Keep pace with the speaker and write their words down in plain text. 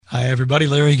Hi, everybody.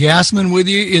 Larry Gassman with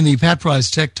you in the Pat Price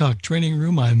Tech Talk training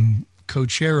room. I'm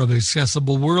co-chair of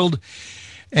Accessible World.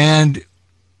 And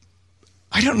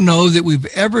I don't know that we've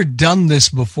ever done this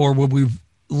before where we've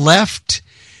left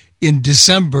in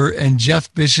December and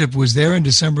Jeff Bishop was there in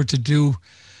December to do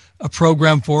a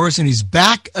program for us. And he's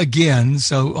back again.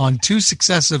 So on two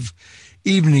successive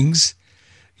evenings,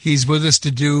 he's with us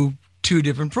to do two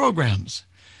different programs.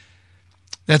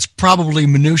 That's probably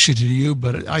minutia to you,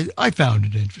 but I found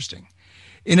it interesting.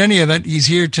 In any event, he's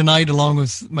here tonight along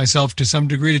with myself to some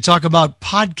degree to talk about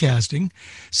podcasting,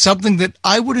 something that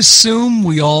I would assume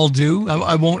we all do.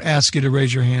 I won't ask you to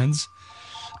raise your hands,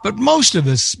 but most of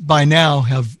us by now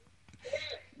have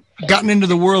gotten into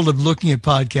the world of looking at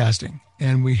podcasting,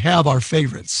 and we have our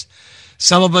favorites.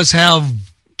 Some of us have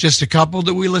just a couple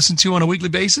that we listen to on a weekly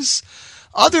basis.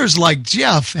 Others, like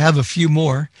Jeff, have a few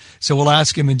more, so we'll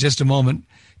ask him in just a moment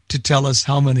to tell us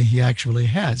how many he actually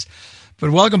has.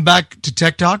 But welcome back to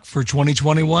Tech Talk for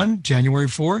 2021, January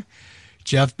 4.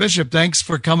 Jeff Bishop, thanks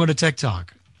for coming to Tech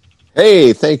Talk.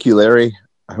 Hey, thank you, Larry.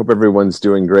 I hope everyone's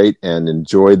doing great and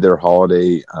enjoyed their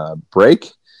holiday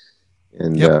break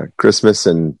and Christmas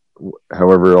and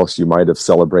however else you might have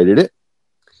celebrated it.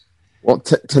 Well,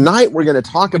 tonight we're going to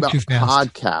talk about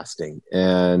podcasting,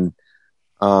 and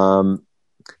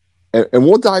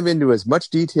we'll dive into as much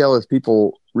detail as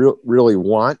people really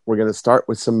want. We're going to start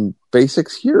with some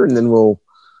basics here, and then we'll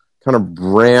kind of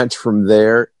branch from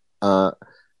there. The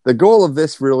goal of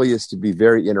this really is to be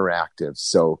very interactive.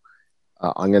 So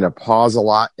I'm going to pause a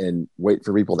lot and wait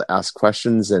for people to ask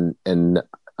questions. And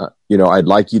I'd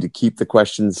like you to keep the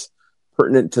questions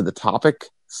pertinent to the topic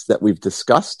that we've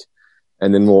discussed.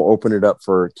 And then we'll open it up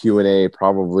for Q&A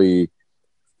probably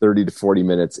 30 to 40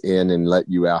 minutes in and let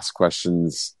you ask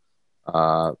questions,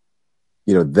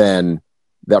 then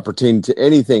that pertain to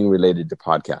anything related to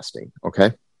podcasting.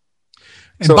 Okay.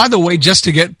 And by the way, just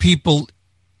to get people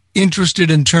interested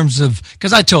in terms of,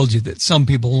 because I told you that some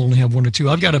people only have one or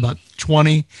two. I've got about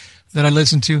 20 that I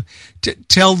listen to.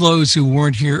 Tell those who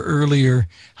weren't here earlier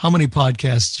how many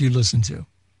podcasts you listen to.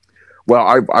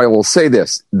 Well, I will say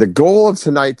this. The goal of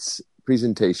tonight's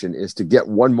presentation is to get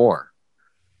one more.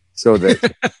 So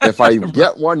that if I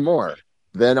get one more,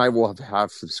 then I will have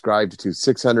subscribed to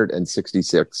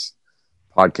 666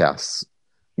 podcasts,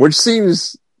 which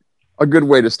seems a good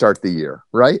way to start the year,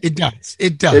 right? It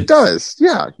does.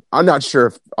 Yeah. I'm not sure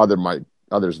if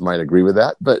others might agree with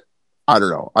that, but I don't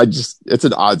know. It's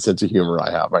an odd sense of humor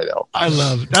I have. I know. I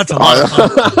love it. That's a lot of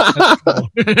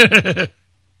fun.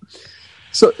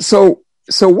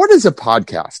 So what is a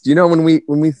podcast?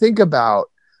 When we think about,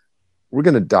 we're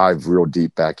going to dive real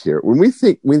deep back here. When we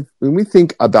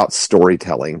think about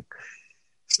storytelling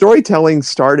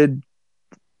started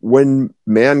when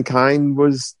mankind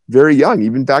was very young,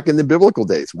 even back in the biblical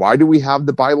days. Why do we have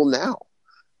the Bible now?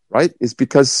 Right? It's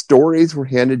because stories were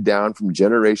handed down from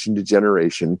generation to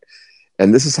generation.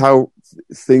 And this is how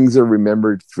things are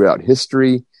remembered throughout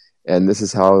history. And this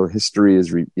is how history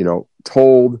is,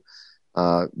 told.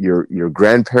 Your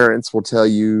grandparents will tell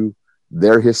you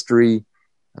their history.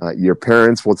 Your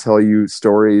parents will tell you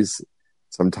stories.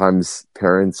 Sometimes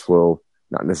parents will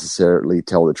not necessarily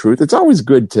tell the truth. It's always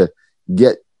good to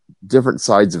get different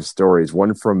sides of stories,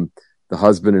 one from the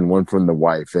husband and one from the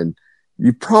wife. And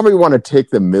you probably want to take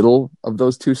the middle of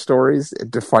those two stories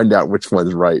to find out which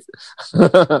one's right.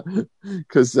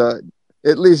 Because at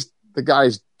least the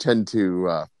guys tend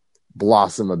to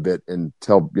blossom a bit and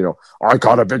tell, I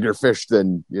caught a bigger fish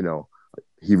than,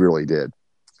 he really did.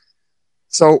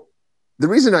 So the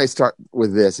reason I start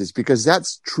with this is because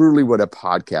that's truly what a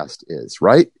podcast is,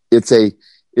 right?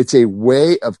 It's a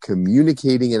way of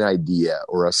communicating an idea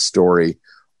or a story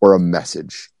or a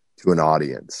message to an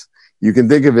audience. You can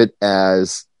think of it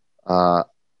as, the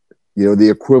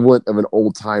equivalent of an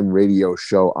old time radio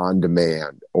show on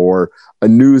demand, or a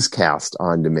newscast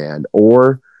on demand,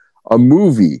 or a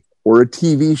movie or a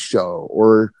TV show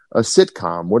or a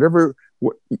sitcom, whatever,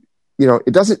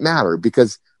 it doesn't matter,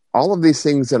 because all of these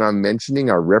things that I'm mentioning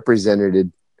are represented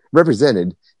in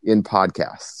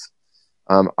podcasts.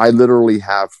 I literally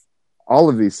have all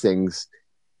of these things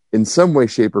in some way,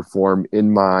 shape, or form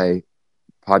in my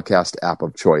podcast app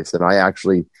of choice. And I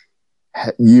actually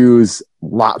use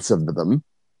lots of them.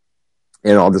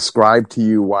 And I'll describe to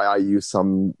you why I use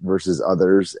some versus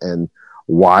others and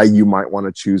why you might want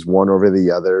to choose one over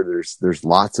the other. There's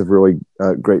lots of really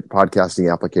great podcasting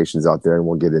applications out there, and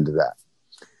we'll get into that.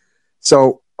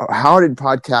 So how did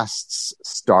podcasts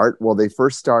start? Well, they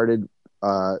first started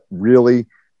really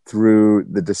through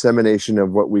the dissemination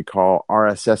of what we call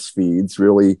RSS feeds,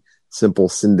 really simple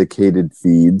syndicated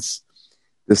feeds.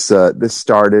 This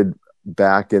started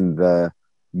back in the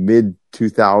mid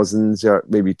 2000s,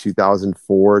 maybe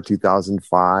 2004,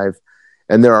 2005.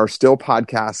 And there are still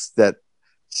podcasts that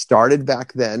started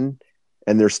back then,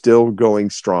 and they're still going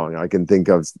strong. I can think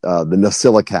of the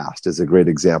NosillaCast is a great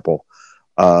example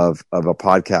of a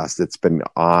podcast that's been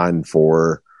on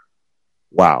for,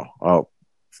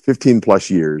 15 plus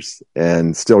years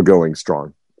and still going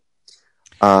strong.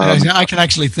 I can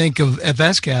actually think of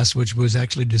FSCast, which was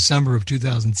actually December of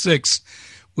 2006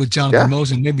 with Jonathan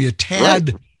Mosen, maybe a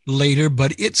tad later,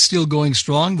 but it's still going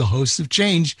strong. The hosts have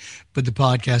changed, but the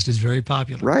podcast is very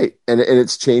popular. Right. And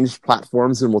it's changed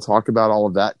platforms, and we'll talk about all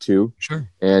of that too. Sure.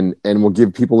 And we'll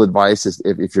give people advice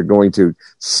if you're going to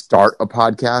start a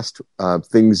podcast,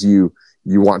 things you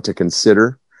want to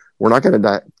consider. We're not going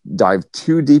to dive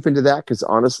too deep into that because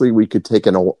honestly, we could take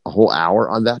a whole hour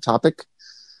on that topic.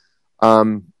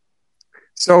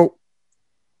 So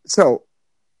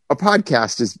a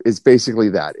podcast is basically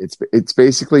that. It's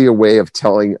basically a way of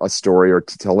telling a story or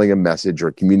telling a message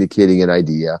or communicating an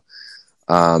idea,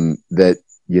 that,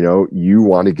 you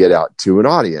want to get out to an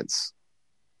audience.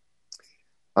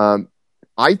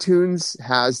 iTunes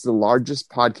has the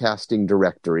largest podcasting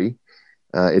directory.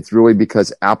 It's really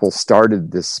because Apple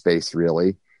started this space,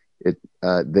 really.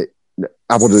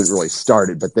 Apple didn't really start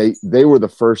it, but they were the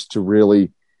first to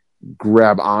really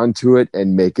grab onto it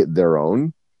and make it their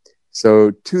own.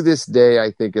 So to this day,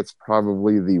 I think it's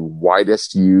probably the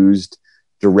widest used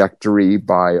directory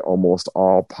by almost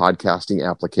all podcasting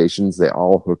applications. They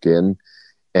all hook in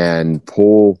and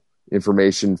pull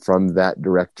information from that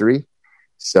directory.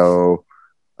 So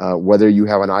whether you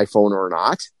have an iPhone or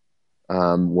not,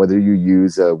 whether you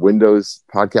use a Windows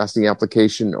podcasting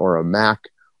application or a Mac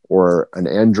or an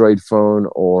Android phone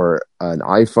or an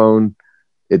iPhone,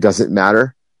 it doesn't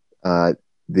matter.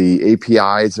 The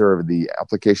APIs or the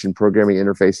application programming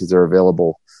interfaces are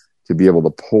available to be able to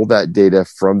pull that data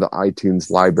from the iTunes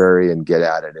library and get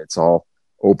at it. It's all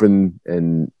open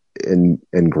and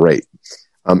great.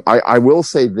 I will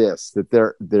say this, that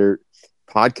their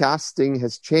podcasting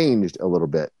has changed a little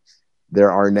bit.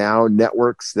 There are now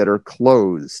networks that are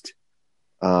closed.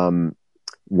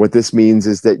 What this means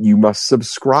is that you must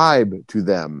subscribe to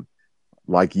them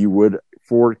like you would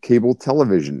for cable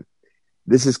television.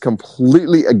 This is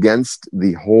completely against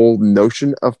the whole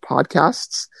notion of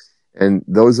podcasts. And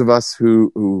those of us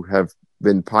who have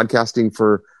been podcasting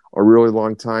for a really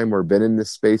long time or been in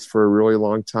this space for a really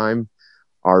long time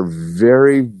are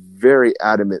very, very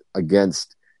adamant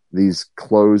against these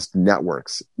closed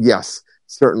networks. Yes,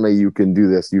 certainly you can do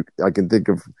this. I can think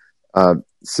of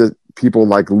people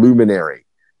like Luminary,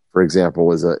 for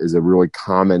example, is a really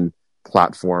common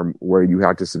platform where you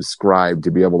have to subscribe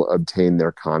to be able to obtain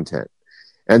their content.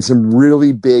 And some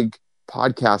really big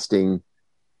podcasting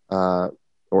or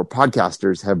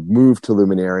podcasters have moved to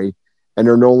Luminary and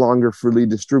are no longer freely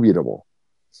distributable,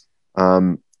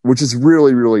 which is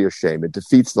really, really a shame. It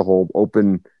defeats the whole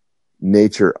open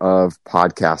nature of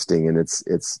podcasting, and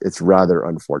it's rather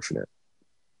unfortunate.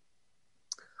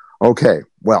 Okay,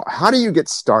 well, how do you get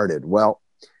started? Well,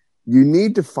 you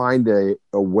need to find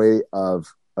a way of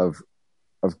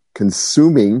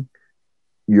consuming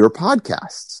your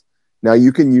podcasts. Now,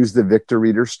 you can use the Victor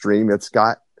Reader Stream. It's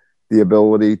got the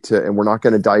ability to, and we're not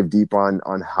going to dive deep on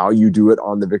how you do it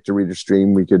on the Victor Reader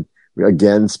Stream. We could,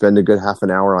 again, spend a good half an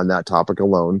hour on that topic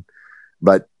alone.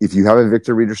 But if you have a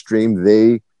Victor Reader Stream,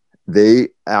 they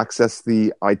access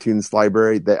the iTunes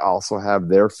library. They also have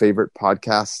their favorite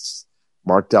podcasts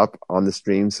marked up on the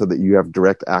stream so that you have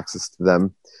direct access to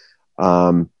them.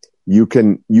 You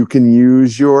can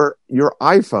use your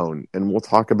iPhone, and we'll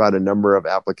talk about a number of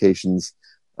applications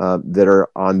that are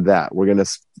on that. We're going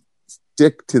to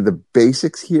stick to the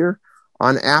basics here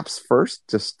on apps first,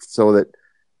 just so that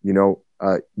you know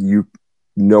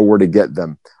where to get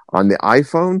them. On the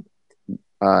iPhone,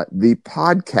 the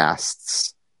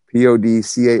Podcasts,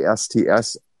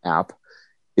 Podcasts app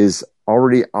is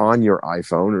already on your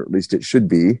iPhone, or at least it should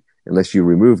be, unless you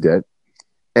removed it.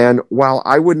 And while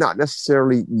I would not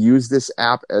necessarily use this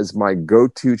app as my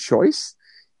go-to choice,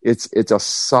 it's a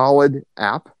solid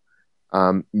app.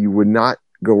 You would not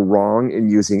go wrong in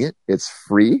using it. It's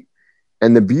free.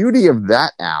 And the beauty of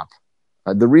that app,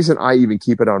 the reason I even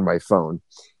keep it on my phone,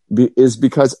 is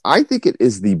because I think it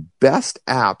is the best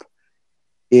app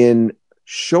in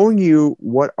showing you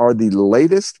what are the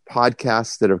latest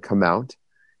podcasts that have come out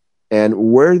and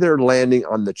where they're landing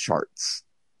on the charts.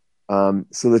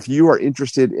 So if you are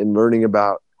interested in learning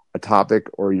about a topic,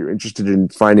 or you're interested in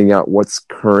finding out what's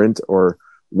current or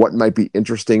what might be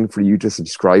interesting for you to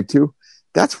subscribe to,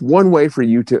 that's one way for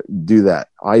you to do that.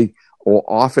 I will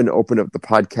often open up the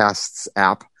Podcasts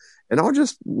app and I'll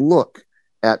just look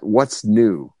at what's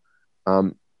new.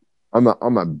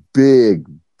 I'm a big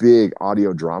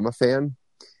audio drama fan,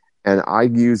 and I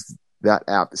use that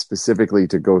app specifically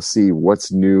to go see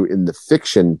what's new in the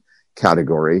fiction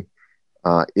category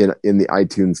in the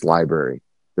iTunes library.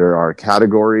 There are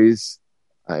categories,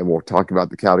 and we'll talk about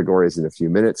the categories in a few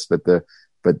minutes. But the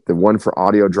one for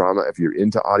audio drama, if you're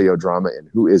into audio drama, and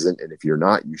who isn't, and if you're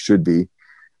not, you should be.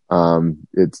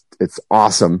 It's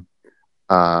awesome.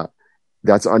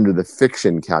 That's under the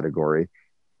fiction category.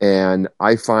 And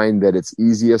I find that it's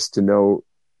easiest to know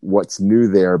what's new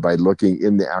there by looking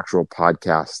in the actual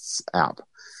podcasts app.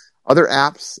 Other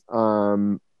apps,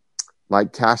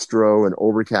 like Castro and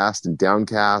Overcast and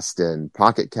Downcast and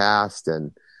Pocket Cast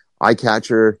and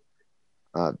iCatcher,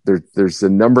 there's a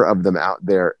number of them out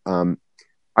there.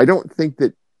 I don't think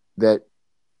that the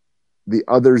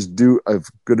others do as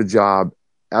good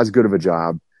of a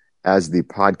job as the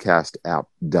podcast app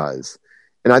does.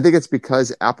 And I think it's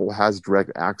because Apple has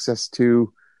direct access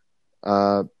to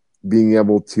being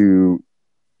able to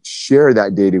share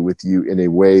that data with you in a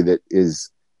way that is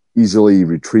easily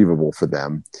retrievable for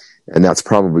them. And that's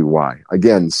probably why.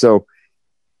 Again, so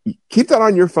keep that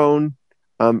on your phone.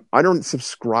 I don't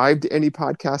subscribe to any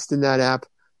podcast in that app,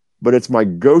 but it's my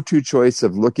go-to choice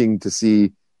of looking to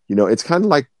see, it's kind of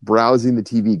like browsing the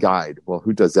TV guide. Well,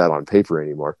 who does that on paper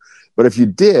anymore? But if you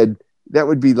did, that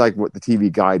would be like what the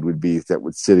TV guide would be that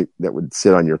would sit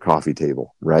on your coffee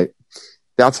table, right?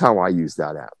 That's how I use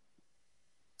that app.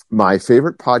 My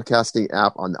favorite podcasting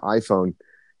app on the iPhone,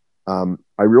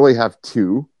 I really have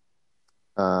two.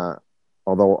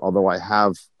 Although I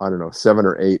have, 7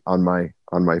 or 8 on my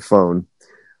phone.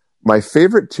 My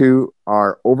favorite two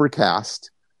are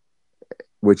Overcast,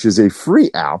 which is a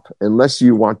free app, unless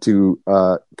you want to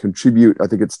contribute. I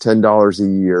think it's $10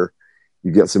 a year.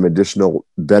 You get some additional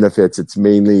benefits. It's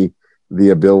mainly the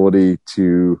ability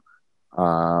to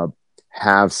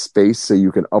have space so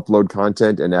you can upload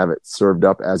content and have it served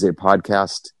up as a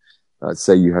podcast.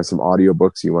 Say you have some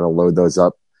audiobooks, you want to load those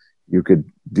up. You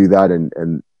could do that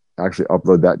and actually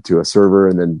upload that to a server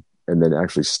and then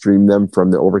actually stream them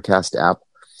from the Overcast app.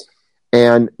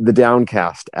 And the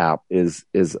Downcast app is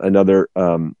another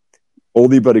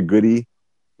oldie but a goodie.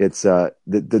 It's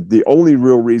the only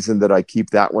real reason that I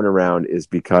keep that one around is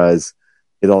because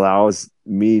it allows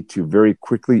me to very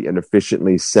quickly and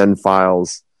efficiently send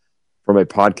files from a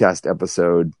podcast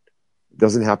episode. It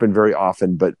doesn't happen very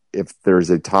often, but if there's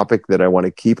a topic that I want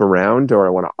to keep around or I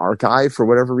want to archive for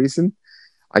whatever reason,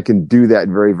 I can do that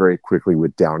very, very quickly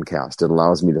with Downcast. It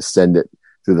allows me to send it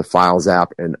through the Files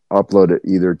app and upload it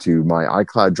either to my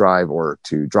iCloud drive or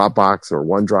to Dropbox or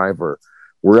OneDrive or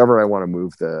wherever I want to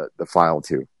move the file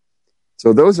to.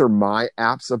 So those are my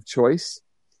apps of choice.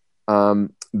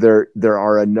 There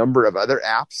are a number of other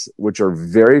apps which are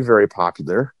very, very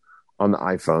popular on the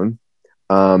iPhone.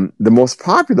 The most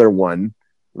popular one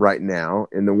right now,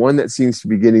 and the one that seems to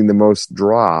be getting the most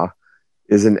draw,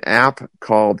 is an app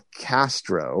called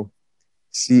Castro,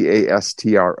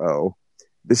 Castro.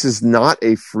 This is not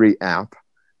a free app.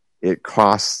 It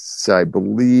costs, I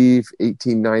believe,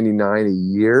 $18.99 a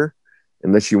year,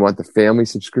 unless you want the family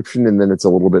subscription, and then it's a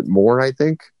little bit more, I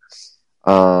think,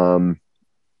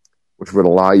 which would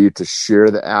allow you to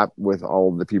share the app with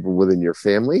all of the people within your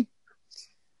family.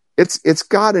 It's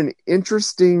got an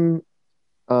interesting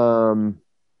UI.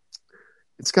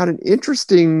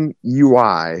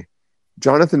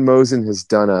 Jonathan Mosen has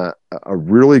done a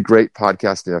really great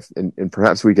podcast, and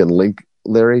perhaps we can link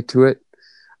Larry to it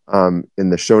in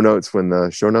the show notes when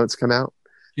the show notes come out.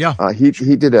 Yeah, he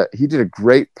did a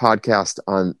great podcast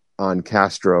on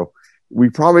Castro. We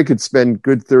probably could spend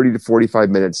good 30 to 45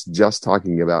 minutes just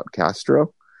talking about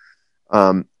Castro.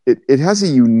 It has a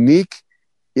unique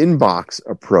inbox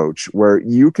approach where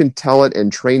you can tell it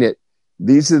and train it.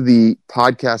 These are the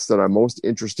podcasts that I'm most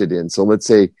interested in. So let's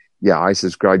say, I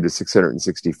subscribe to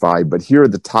 665, but here are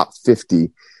the top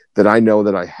 50 that I know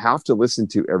that I have to listen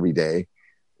to every day,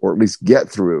 or at least get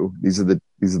through. These are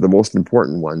the most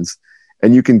important ones.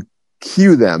 And you can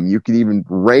queue them. You can even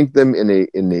rank them in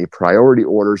a priority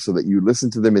order so that you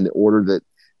listen to them in the order that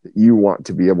you want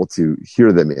to be able to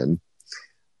hear them in.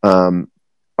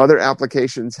 Other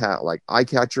applications like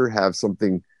iCatcher have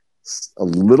something a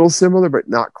little similar, but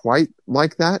not quite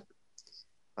like that.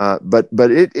 But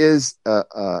it is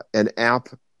an app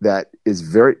that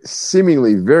is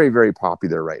seemingly very, very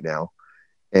popular right now.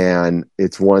 And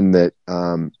it's one that,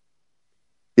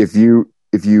 if you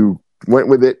went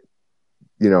with it,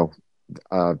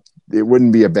 it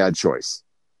wouldn't be a bad choice.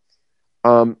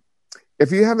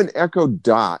 If you have an Echo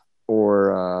Dot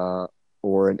or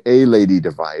an A-Lady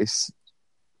device,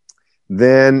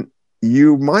 then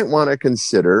you might want to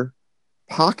consider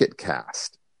Pocket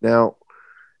Cast. Now,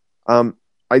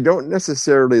 I don't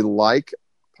necessarily like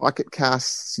Pocket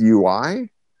Cast's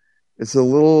UI. It's a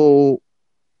little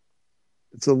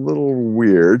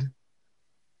weird.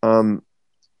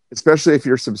 Especially if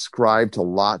you're subscribed to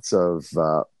lots of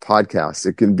podcasts,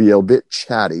 it can be a bit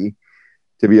chatty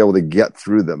to be able to get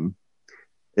through them.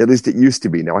 At least it used to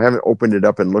be. Now, I haven't opened it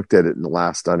up and looked at it in the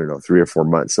last, 3 or 4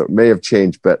 months, so it may have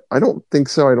changed, but I don't think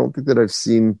so. I don't think that I've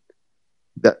seen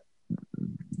that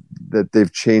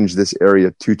they've changed this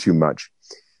area too much.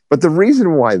 But the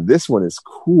reason why this one is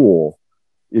cool,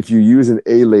 if you use an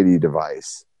A-Lady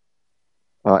device,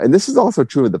 and this is also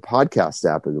true of the podcast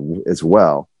app as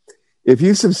well. If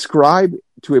you subscribe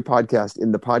to a podcast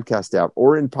in the podcast app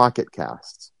or in Pocket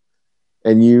Casts,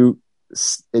 and you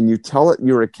tell it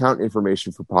your account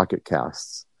information for Pocket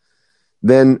Casts,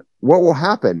 then what will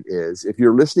happen is if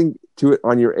you're listening to it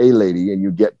on your A-Lady and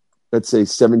you get, let's say,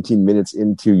 17 minutes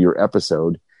into your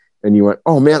episode and you went,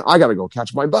 oh man, I got to go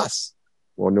catch my bus.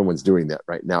 Well, no one's doing that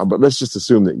right now, but let's just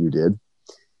assume that you did.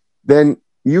 Then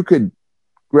you could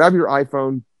grab your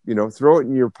iPhone, throw it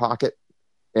in your pocket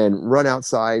and run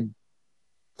outside,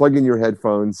 plug in your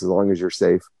headphones as long as you're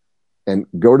safe, and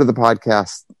go to the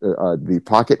podcast, the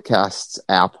Pocket Casts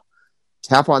app,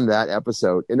 tap on that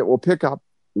episode, and it will pick up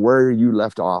where you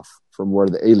left off from where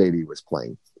the A-Lady was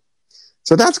playing.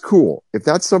 So that's cool. If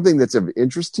that's something that's of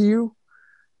interest to you,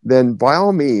 then by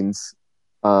all means,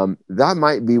 that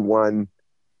might be one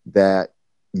that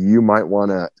you might want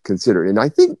to consider. And I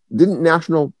think, didn't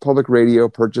National Public Radio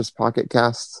purchase Pocket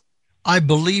Casts? I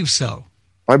believe so.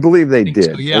 I believe they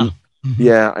did. So, yeah. And,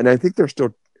 yeah. And I think they're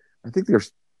still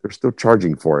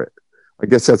charging for it. I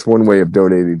guess that's one way of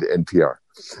donating to NPR.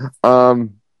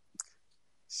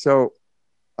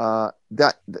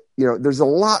 There's a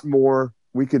lot more.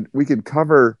 We could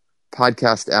cover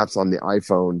podcast apps on the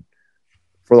iPhone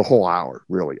for the whole hour,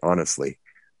 really, honestly.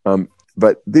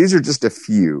 But these are just a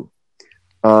few.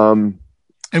 And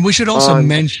we should also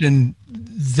mention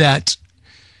that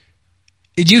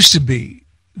it used to be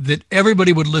that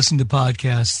everybody would listen to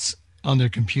podcasts on their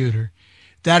computer.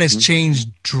 That has changed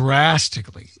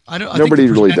drastically. Nobody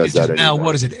really does that now. anymore.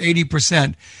 What is it?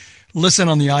 80% listen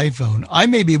on the iPhone. I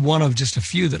may be one of just a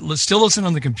few that still listen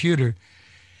on the computer,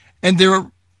 and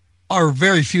there are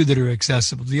very few that are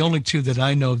accessible. The only two that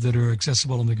I know that are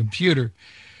accessible on the computer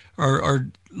are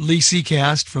Lee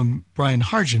Seacast from Brian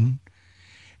Harjan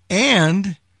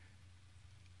and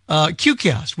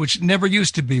QCast, which never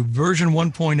used to be. Version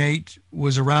 1.8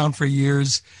 was around for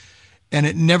years, and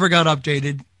it never got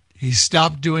updated. He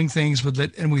stopped doing things with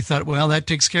it, and we thought, well, that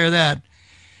takes care of that.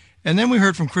 And then we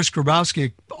heard from Chris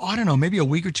Grabowski, I don't know, maybe a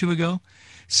week or two ago,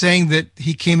 saying that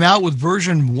he came out with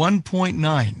version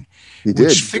 1.9. He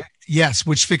did.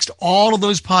 Which fixed all of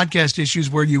those podcast issues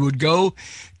where you would go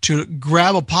to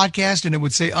grab a podcast and it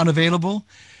would say unavailable.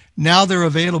 Now they're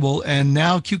available, and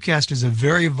now QCast is a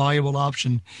very viable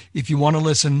option if you want to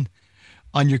listen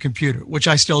on your computer, which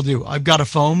I still do. I've got a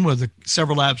phone with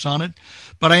several apps on it,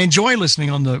 but I enjoy listening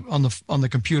on the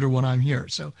computer when I'm here.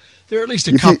 So there are at least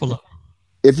a couple of them.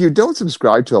 If you don't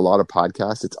subscribe to a lot of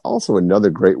podcasts, it's also another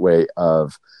great way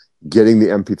of getting the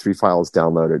MP3 files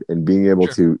downloaded and being able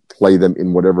to play them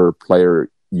in whatever player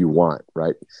you want,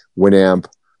 right? Winamp,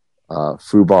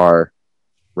 Fubar,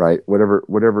 right? Whatever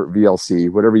VLC,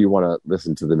 whatever you want to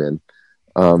listen to them in.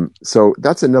 So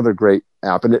that's another great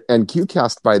app. And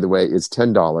QCast, by the way, is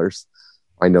 $10.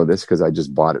 I know this because I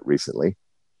just bought it recently.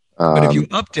 But if you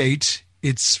update,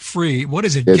 it's free. What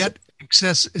is it? Get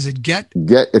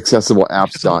accessible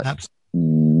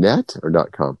apps.net or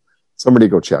 .com. Somebody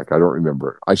go check. I don't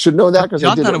remember. I should know that because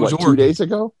I did it 2 days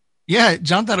ago. Yeah,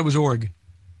 John thought it was org.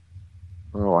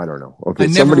 Oh, I don't know. Okay,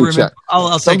 somebody check.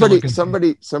 I'll take a look.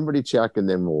 Somebody check, and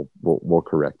then we'll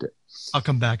correct it. I'll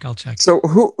come back. I'll check. So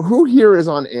who here is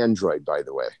on Android, by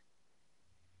the way?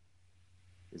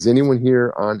 Is anyone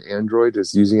here on Android?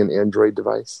 Is using an Android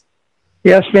device?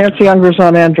 Yes, Nancy Unger's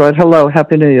on Android. Hello,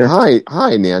 Happy New Year.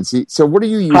 Hi, Nancy. So what are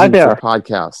you using for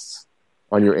podcasts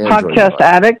on your Android device?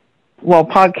 Addict. Well,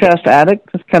 Podcast Addict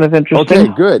is kind of interesting.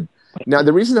 Okay, good. Now,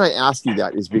 the reason I ask you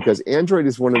that is because Android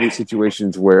is one of these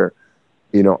situations where,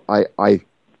 I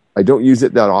don't use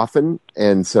it that often,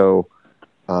 and so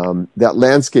that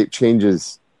landscape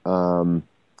changes. There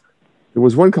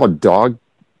was one called Dog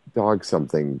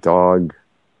something.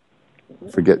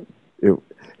 Forget it.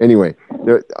 Anyway,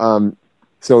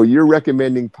 so you're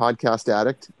recommending Podcast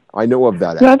Addict? I know of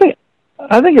that app. Yeah,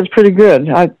 I think it's pretty good.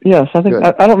 I think Good.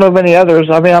 I don't know of any others.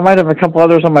 I mean, I might have a couple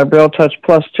others on my Braille Touch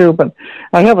Plus too, but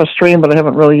I have a Stream, but I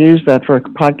haven't really used that for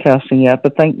podcasting yet.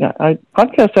 But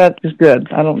Podcast Addict is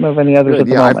good. I don't know of any others Good. at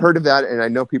the Yeah, moment. I've heard of that, and I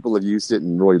know people have used it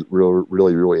and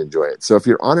really enjoy it. So if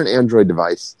you're on an Android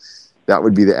device, that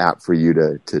would be the app for you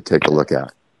to take a look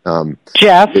at.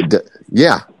 Jeff?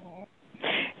 Yeah.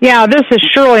 Yeah, this is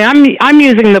Shirley. I'm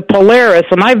using the Polaris,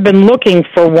 and I've been looking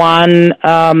for one,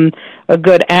 a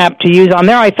good app to use on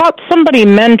there. I thought somebody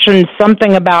mentioned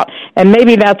something about, and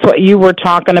maybe that's what you were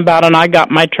talking about, and I got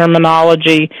my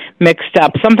terminology mixed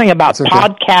up. Something about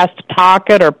Podcast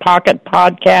Pocket or Pocket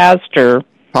Podcast or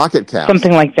Pocket Cast.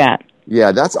 something like that.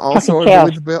 Yeah, that's also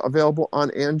available on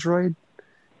Android.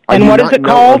 And what is it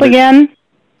called again?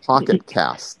 Pocket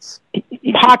Casts.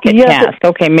 Pocket Cast.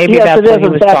 Okay, maybe that's what he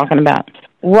was talking about.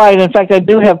 Right. In fact, I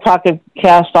do have Pocket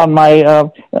Cast on my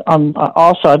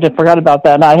also. I forgot about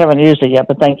that, and I haven't used it yet.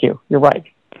 But thank you. You're right.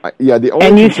 Yeah. The only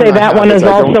and you say that one is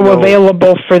also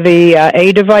available for the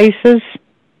A devices.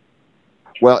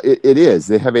 Well, it is.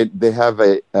 They have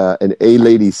an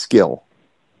A-Lady skill,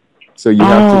 so you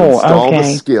have to install the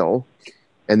skill,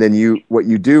 and then what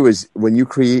you do is when you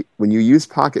use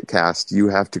Pocket Cast, you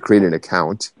have to create an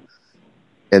account,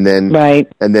 and then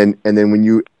and then when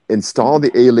you install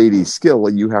the A-Lady skill,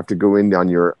 you have to go in on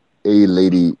your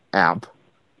A-Lady app,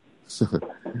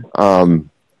 and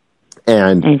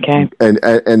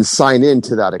sign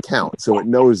into that account so it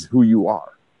knows who you are.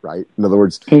 Right. In other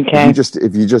words,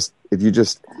 if you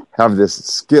just have this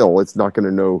skill, it's not going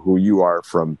to know who you are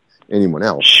from anyone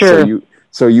else. Sure.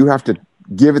 So you have to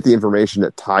give it the information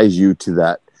that ties you to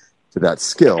that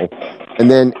skill, and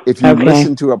then if you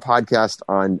listen to a podcast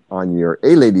on your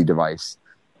A-Lady device,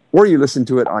 or you listen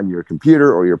to it on your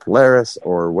computer or your Polaris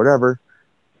or whatever,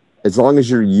 as long as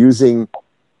you're using,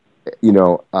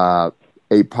 a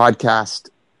podcast,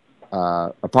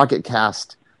 a Pocket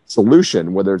Cast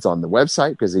solution, whether it's on the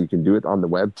website, because you can do it on the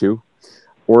web too,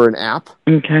 or an app.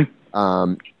 Okay.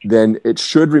 Then it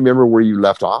should remember where you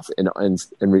left off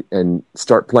and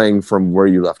start playing from where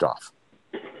you left off.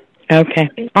 Okay.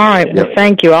 All right. Well,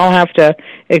 thank you. I'll have to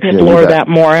explore that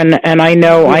more. And I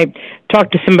know I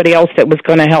talked to somebody else that was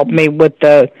going to help me with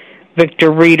the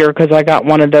Victor Reader because I got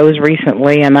one of those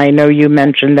recently, and I know you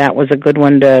mentioned that was a good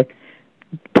one to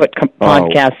put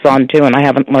podcasts on too, and I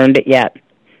haven't learned it yet.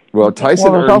 Well,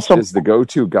 Tyson Ernst is the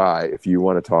go-to guy if you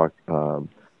want to talk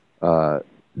the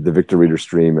Victor Reader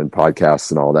stream and podcasts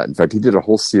and all that. In fact, he did a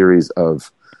whole series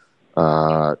of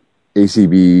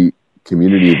ACB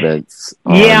community events.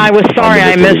 I was sorry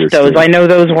I missed those. I know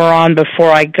those were on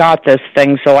before I got this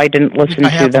thing, so I didn't listen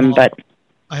to them. But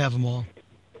I have them all.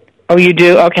 Oh, you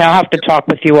do? Okay, I'll have to talk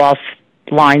with you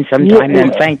offline sometime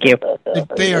then. Thank you.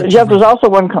 Jeff, there's also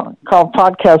one called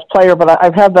Podcast Player, but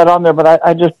I've had that on there, but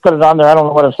I just put it on there. I don't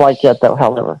know what it's like yet, though,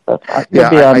 however. I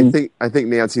think,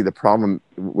 Nancy, the problem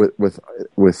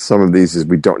with some of these is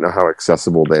we don't know how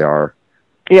accessible they are.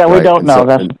 Yeah, we don't know.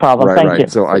 That's the problem. Thank you.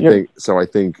 So I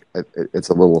think it's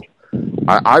a little.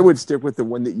 I would stick with the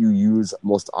one that you use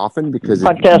most often because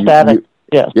Podcast Addict.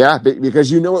 Yeah, because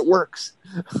you know it works.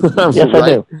 Yes,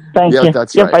 I do. Thank you.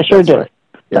 That's right. I sure do. Right.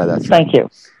 Yeah, that's Thank you.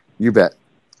 You bet.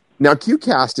 Now,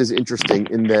 QCast is interesting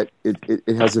in that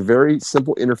it has a very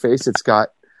simple interface. It's got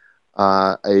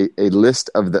a list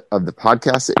of the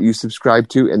podcasts that you subscribe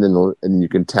to, and then you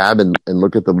can tab and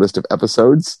look at the list of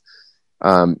episodes.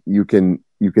 You can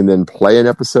then play an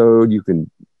episode. You can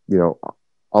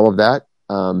all of that.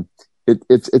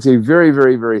 It's a very,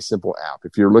 very, very simple app.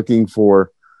 If you're looking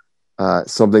for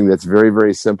something that's very,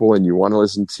 very simple and you want to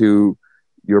listen to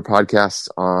your podcasts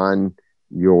on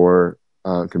your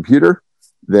computer,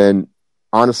 then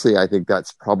honestly, I think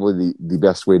that's probably the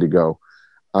best way to go.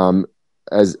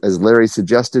 As Larry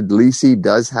suggested, Lisi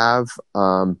does have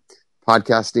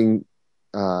podcasting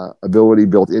ability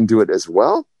built into it as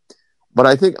well. But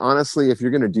I think honestly, if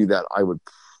you're going to do that, I would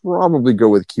probably go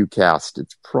with QCast.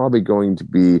 It's probably going to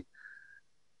be,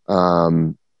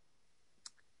 I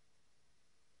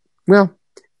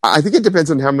think it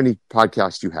depends on how many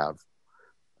podcasts you have.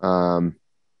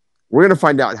 We're going to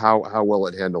find out how well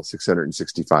it handles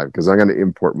 665 because I'm going to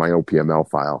import my OPML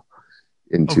file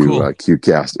into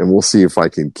QCast, and we'll see if I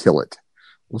can kill it.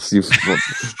 We'll see.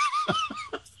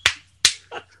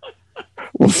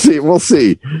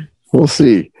 We'll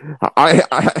see.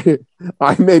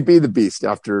 I may be the beast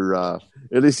after.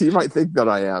 At least you might think that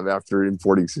I am after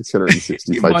importing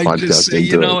 665 you might podcasts. Just say,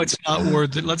 it's not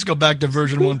worth it. Let's go back to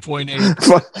version 1.8.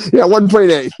 Yeah,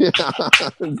 1.8.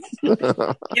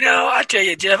 I tell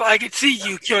you, Jeff, I could see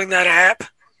you killing that app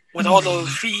with all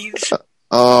those feeds.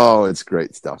 Oh, it's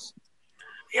great stuff.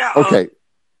 Yeah. Okay.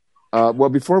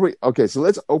 Well, so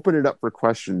let's open it up for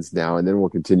questions now, and then we'll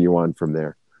continue on from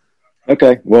there.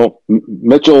 Okay. Well,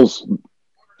 Mitchell's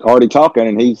already talking,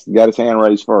 and he's got his hand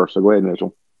raised first. So go ahead,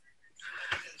 Mitchell.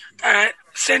 All right.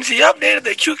 Since he updated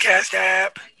the QCast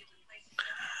app,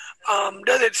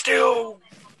 does it still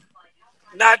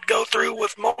not go through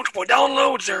with multiple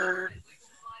downloads, or?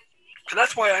 And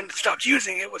that's why I stopped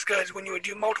using it, was because when you would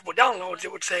do multiple downloads,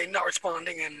 it would say not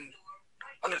responding and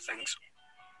other things.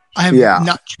 I have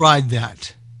not tried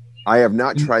that. I have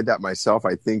not tried that myself.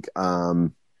 I think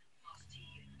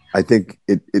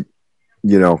it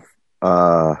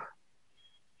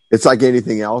it's like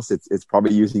anything else. It's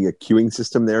probably using a queuing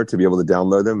system there to be able to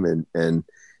download them. And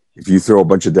if you throw a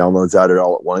bunch of downloads at it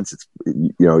all at once,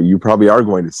 you probably are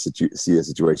going to see a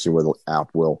situation where the app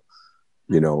will,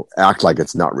 act like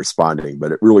it's not responding,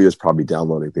 but it really is probably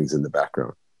downloading things in the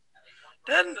background.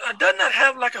 Doesn't that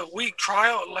have like a week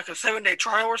trial, like a 7-day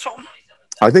trial or something?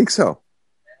 I think so.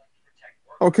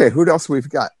 Okay, who else we've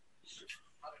got?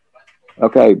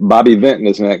 Okay, Bobby Vinton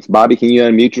is next. Bobby, can you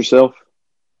unmute yourself?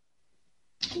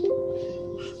 Am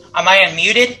I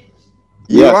unmuted?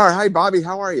 You are. Hi, Bobby.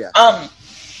 How are you?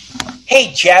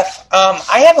 Hey, Jeff.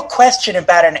 I have a question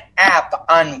about an app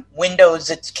on Windows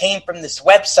that came from this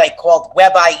website called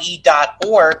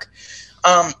webie.org.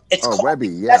 It's called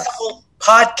Webby, Accessible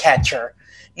Podcatcher.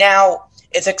 Now,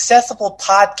 is Accessible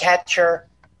Podcatcher,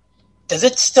 does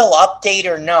it still update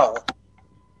or no?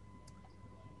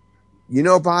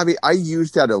 Bobby, I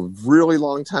used that a really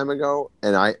long time ago,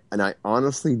 and I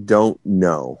honestly don't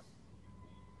know.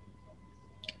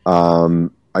 I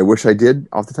wish I did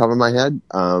off the top of my head.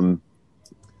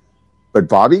 But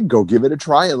Bobby, go give it a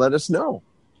try and let us know.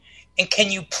 And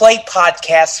can you play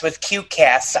podcasts with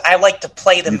QCasts? I like to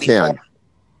play them before. Can.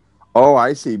 Oh,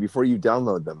 I see. Before you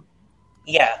download them.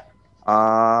 Yeah.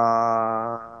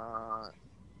 I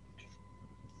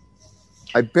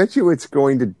bet you it's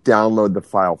going to download the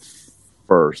file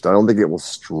first. I don't think it will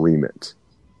stream it.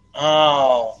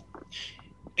 Oh.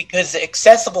 Because the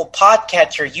Accessible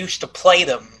Podcatcher used to play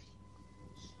them.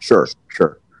 Sure.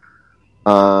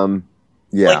 Yeah.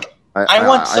 Like, I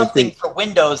want something for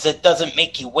Windows that doesn't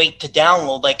make you wait to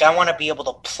download. Like, I want to be able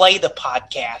to play the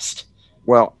podcast.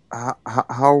 Well,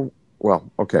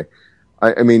 okay.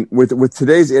 I mean, with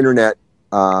today's internet,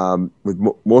 with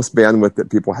most bandwidth that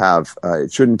people have,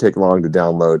 it shouldn't take long to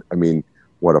download. I mean,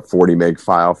 what, a 40 meg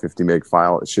file, 50 meg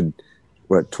file? It should,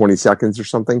 20 seconds or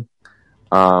something?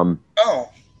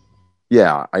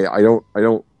 Yeah, I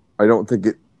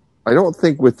don't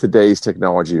think with today's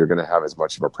technology you're going to have as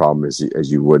much of a problem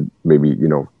as you would maybe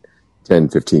 10,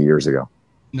 15 years ago.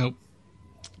 Nope,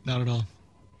 not at all.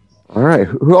 All right,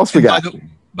 who else we got?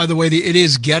 By the way, it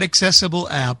is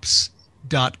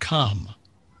getaccessibleapps.com.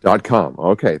 .com.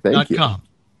 Okay, thank you. .com.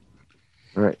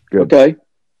 All right, good. Okay.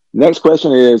 Next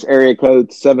question is area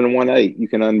code 718. You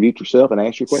can unmute yourself and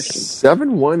ask your question.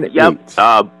 718. Yep,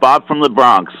 Bob from the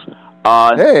Bronx.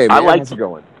 Hey, man, how's it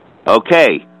going?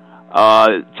 Okay.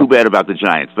 Too bad about the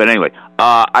Giants. But anyway,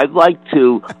 I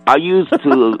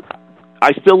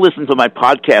still listen to my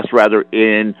podcast rather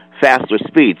in faster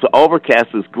speed. So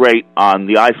Overcast is great on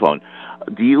the iPhone.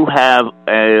 Do you have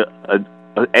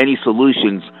any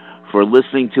solutions for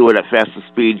listening to it at faster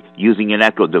speed using an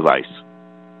Echo device?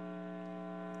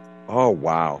 Oh,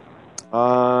 wow.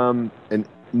 And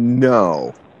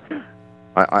no.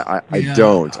 I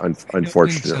don't,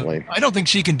 unfortunately. I don't think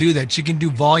she can do that. She can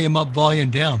do volume up, volume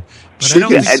down. But she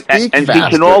can speak and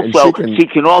faster, she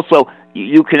can also,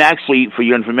 you can actually, for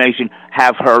your information,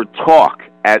 have her talk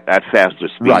at faster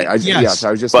speed. Right. I was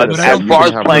just but as far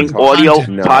as playing audio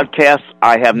podcasts,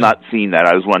 I have not seen that.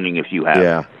 I was wondering if you have.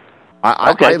 Yeah.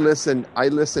 I listen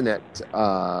at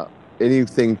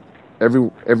everything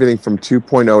from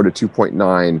 2.0 to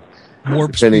 2.9,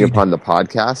 depending upon the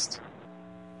podcast.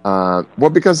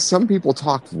 Because some people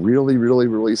talk really, really,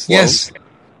 really slow. Yes.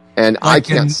 And I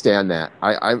can't stand that.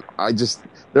 I just,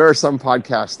 there are some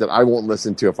podcasts that I won't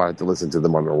listen to if I have to listen to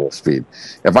them on normal speed.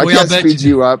 If I can't speed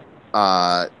you up,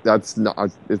 it's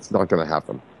not going to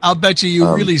happen. I'll bet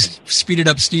you really speeded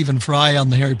up Stephen Fry on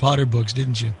the Harry Potter books,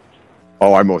 didn't you?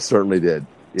 Oh, I most certainly did.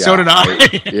 Yeah, so did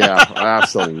I. Yeah,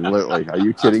 absolutely. Are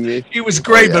you kidding me? He was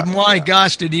great, but my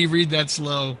gosh, did he read that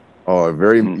slow? Oh,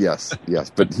 yes.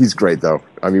 But he's great, though.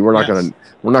 I mean, we're not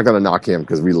gonna knock him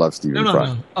because we love Stephen Fry.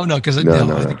 No. Oh no, because I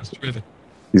think he's terrific.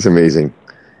 He's amazing.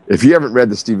 If you haven't read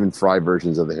the Stephen Fry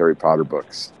versions of the Harry Potter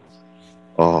books,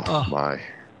 oh my,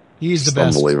 he's the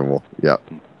best. Unbelievable. Yeah.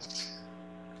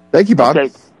 Thank you, Bob.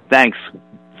 Okay, thanks.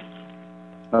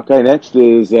 Okay, next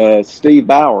is Steve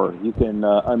Bauer. You can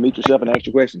unmute yourself and ask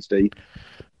your question, Steve.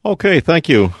 Okay, thank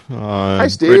you. Hi,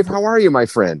 Steve. How are you, my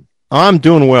friend? I'm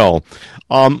doing well.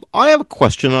 I have a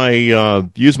question. I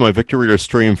use my Victor Reader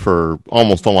Stream for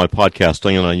almost all my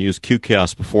podcasting, and I used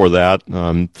QCast before that.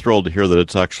 I'm thrilled to hear that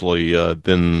it's actually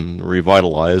been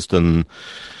revitalized, and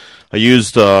I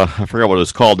used, I forgot what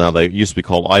it's called now. They used to be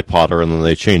called iPodder, and then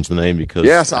they changed the name because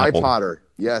Yes, Apple, iPodder.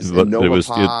 Yes, but and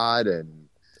NovaPod and...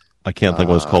 I can't think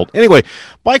what it's called. Anyway,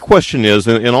 my question is,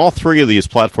 in all three of these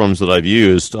platforms that I've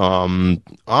used, on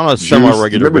a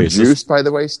semi-regular basis... Juice, by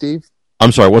the way, Steve?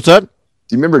 I'm sorry, what's that? Do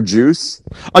you remember Juice?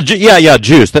 Yeah,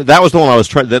 Juice. That was the one I was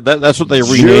trying... That's what they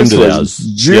renamed it as.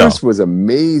 Juice was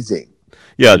amazing.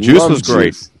 Yeah, Juice was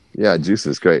great. Juice. Yeah, Juice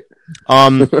was great.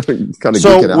 Kind of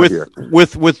geeking out here.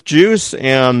 With Juice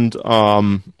and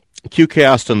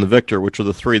QCast and the Victor, which are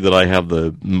the three that I have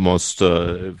the most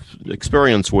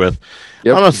experience with,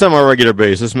 on a semi-regular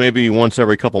basis, maybe once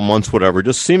every couple months, whatever,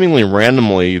 just seemingly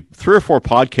randomly, 3 or 4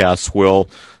 podcasts will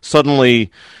suddenly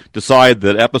decide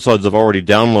that episodes I've already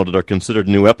downloaded are considered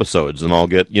new episodes, and I'll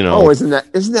get, Oh, isn't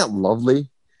that lovely?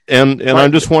 And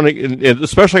I'm just wondering,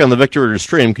 especially on the Victor Reader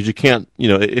Stream, because you can't,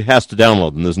 it has to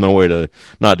download them. There's no way to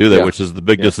not do that, which is the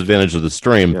big disadvantage of the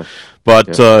stream. Yeah.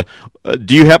 But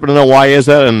do you happen to know why is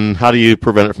that, and how do you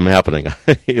prevent it from happening,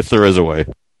 if there is a way?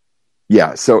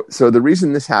 Yeah, so the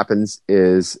reason this happens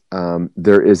is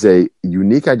there is a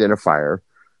unique identifier.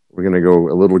 We're going to go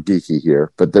a little geeky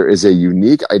here, but there is a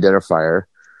unique identifier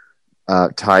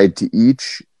tied to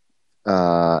each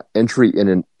entry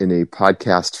in a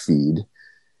podcast feed.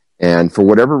 And for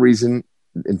whatever reason,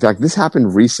 in fact, this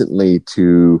happened recently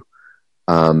to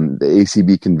the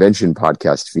ACB convention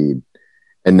podcast feed.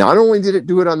 And not only did it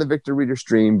do it on the Victor Reader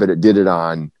Stream, but it did it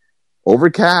on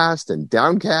Overcast and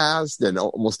Downcast and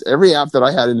almost every app that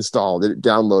I had installed. It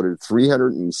downloaded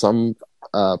 300 and some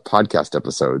podcast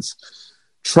episodes.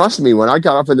 Trust me, when I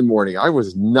got up in the morning, I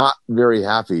was not very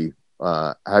happy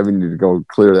having to go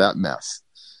clear that mess.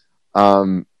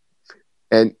 And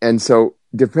so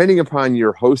depending upon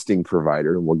your hosting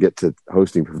provider, and we'll get to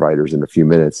hosting providers in a few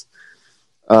minutes,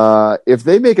 if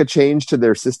they make a change to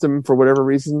their system for whatever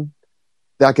reason,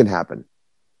 that can happen.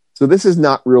 So this is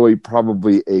not really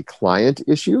probably a client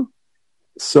issue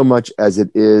so much as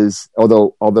it is,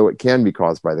 although it can be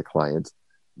caused by the client,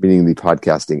 meaning the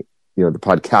podcasting, the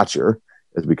podcatcher,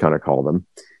 as we kind of call them.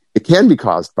 It can be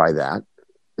caused by that,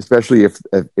 especially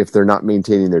if they're not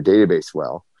maintaining their database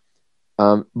well.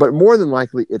 But more than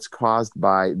likely, it's caused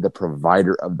by the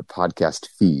provider of the podcast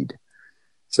feed.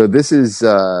 So this is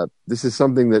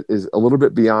something that is a little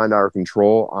bit beyond our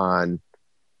control on,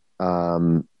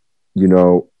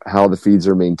 how the feeds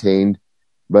are maintained.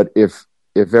 But if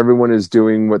everyone is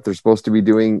doing what they're supposed to be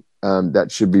doing, that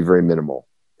should be very minimal.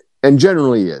 And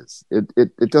generally is.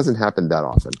 It doesn't happen that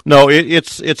often. No,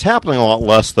 it's happening a lot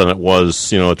less than it was,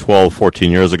 12, 14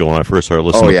 years ago when I first started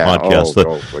listening to podcasts.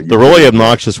 The really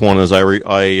obnoxious one is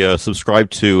I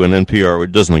subscribed to an NPR,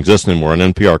 it doesn't exist anymore, an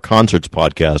NPR Concerts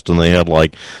podcast, and they had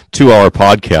 2-hour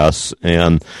podcasts.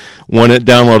 And when it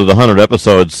downloaded 100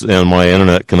 episodes and my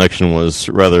internet connection was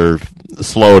rather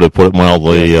slow, to put it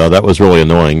mildly, that was really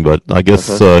annoying. But I guess,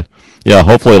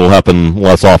 hopefully it'll happen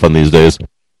less often these days.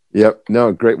 Yep.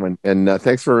 No, great one. And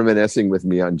thanks for reminiscing with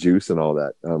me on Juice and all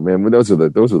that. Man, those are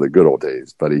the good old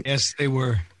days, buddy. Yes, they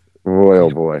were. Boy, oh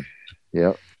boy.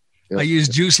 Yep. I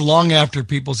used Juice long after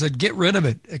people said, get rid of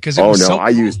it. Because I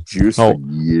used Juice for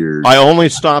years. I only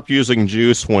stopped using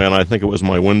Juice when I think it was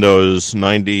my Windows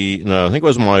 90. No, I think it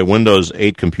was my Windows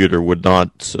 8 computer would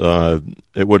not,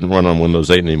 it wouldn't run on Windows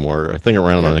 8 anymore. I think it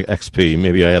ran on XP.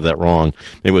 Maybe I have that wrong.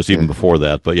 Maybe it was even before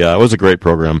that. But yeah, it was a great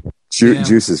program.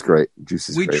 Juice is great.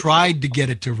 We tried to get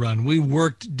it to run. We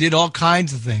did all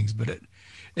kinds of things, but it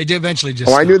eventually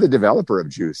just. I knew the developer of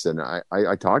Juice, and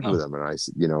I talked with him, and I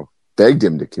begged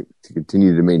him to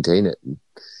continue to maintain it, and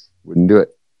wouldn't do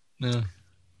it. Yeah.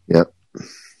 Yep.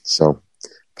 So,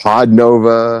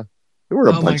 Podnova. There were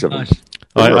a bunch of them.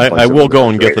 I will go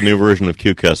and get the new version of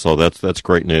QCast. So that's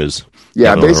great news.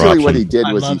 Yeah, basically what he did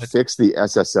was he fixed the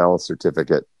SSL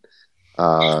certificate.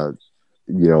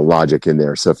 Logic in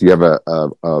there. So if you have a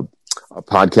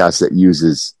podcast that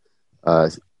uses,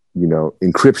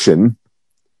 encryption,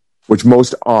 which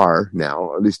most are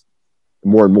now, at least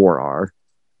more and more are.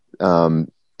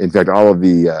 In fact, all of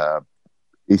the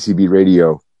ACB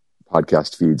radio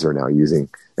podcast feeds are now using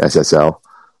SSL.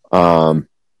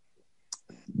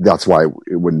 That's why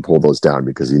it wouldn't pull those down,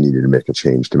 because you needed to make a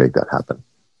change to make that happen.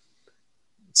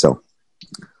 So,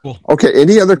 cool. Okay.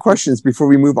 Any other questions before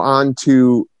we move on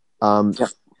to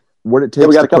what it takes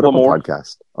we got to a couple put up more. a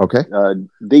podcast? Okay.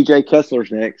 DJ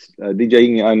Kessler's next. DJ,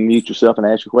 you can unmute yourself and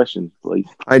ask your questions, please.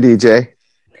 Hi, DJ.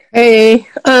 Hey.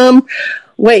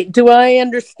 Wait, do I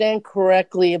understand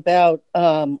correctly about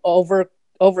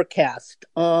Overcast.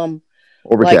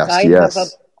 Overcast,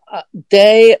 yes.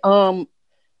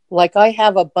 I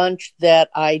have a bunch that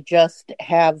I just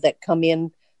have that come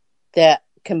in that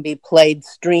can be played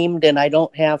streamed, and I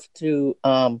don't have to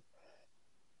download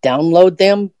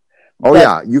them.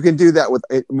 Yeah, you can do that with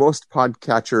most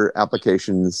podcatcher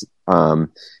applications.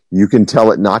 You can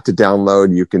tell it not to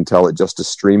download. You can tell it just to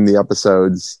stream the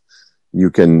episodes. You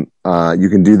can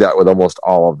do that with almost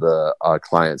all of the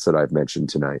clients that I've mentioned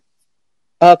tonight.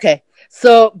 Okay,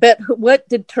 so but what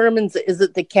determines it? Is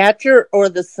it the catcher or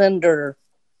the sender?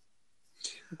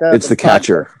 It's the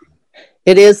catcher.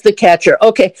 It is the catcher.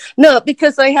 Okay, no,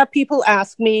 because I have people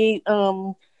ask me.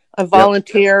 I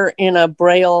volunteer in a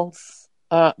Braille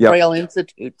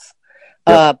Institute's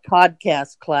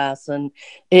podcast class, and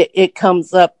it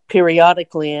comes up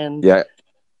periodically, and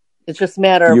it's just a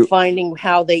matter of finding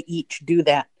how they each do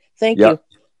that. Thank you.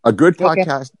 A good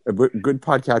podcast, a good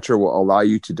podcatcher will allow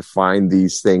you to define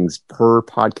these things per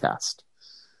podcast.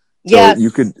 Yes.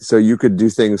 So you could do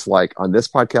things like, on this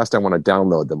podcast, I want to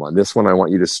download them. On this one, I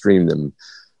want you to stream them.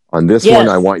 On this one,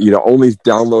 I want you to only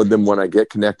download them when I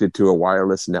get connected to a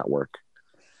wireless network.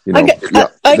 You know,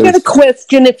 I got a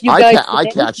question. If you guys,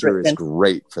 iCatcher is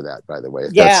great for that, by the way.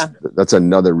 Yeah, that's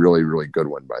another really, really good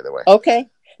one, by the way. Okay.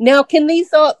 Now, can they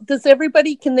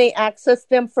access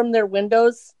them from their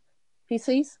Windows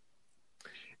PCs?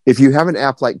 If you have an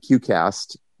app like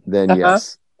QCast, then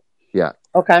yes. Yeah.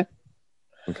 Okay.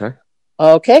 Okay.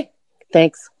 Okay.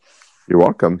 Thanks. You're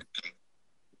welcome.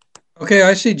 Okay,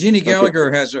 I see Jeannie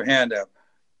Gallagher has her hand up.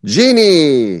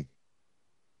 Jeannie!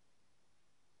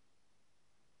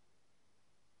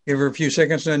 Give her a few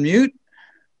seconds to unmute.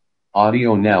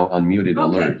 Audio now unmuted.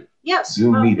 Alert. Yes.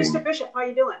 Zoom meeting. Mr. Bishop, how are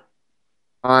you doing?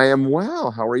 I am well.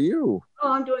 How are you?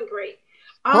 Oh, I'm doing great.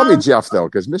 Call me Jeff, though,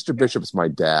 because Mr. Bishop's my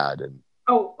dad. And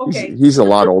okay. He's a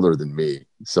lot older than me.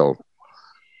 So.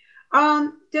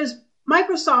 Does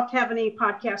Microsoft have any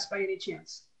podcasts by any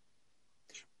chance?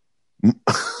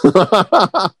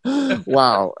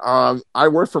 Wow. I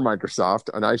work for Microsoft,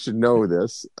 and I should know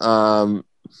this.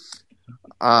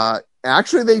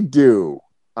 Actually, they do.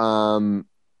 There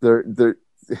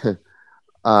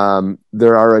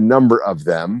are a number of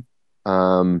them.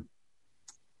 And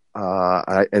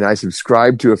I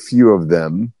subscribe to a few of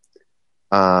them.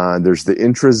 There's the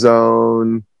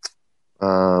Intrazone.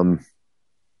 I'm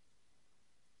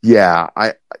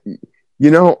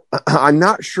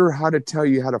not sure how to tell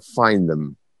you how to find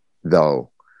them, though.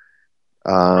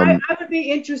 I would be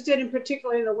interested in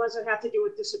particularly the ones that have to do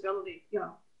with disability.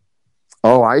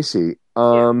 Oh, I see.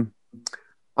 I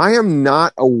am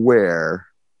not aware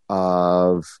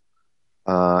of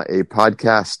a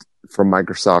podcast from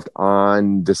Microsoft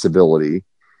on disability.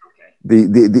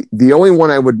 Okay. The only one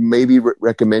I would maybe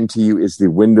recommend to you is the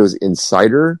Windows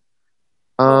Insider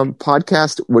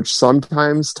podcast, which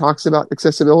sometimes talks about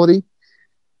accessibility,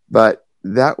 but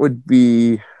that would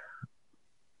be.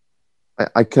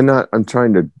 I'm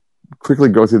trying to quickly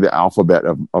go through the alphabet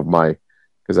of my,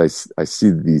 because I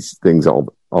see these things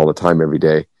all the time every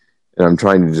day, and I'm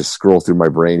trying to just scroll through my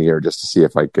brain here just to see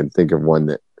if I can think of one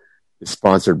that is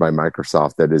sponsored by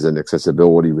Microsoft that is an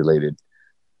accessibility related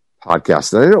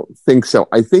podcast. And I don't think so.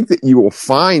 I think that you will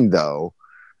find, though,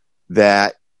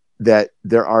 that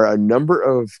there are a number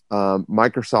of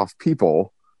Microsoft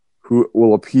people who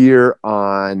will appear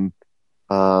on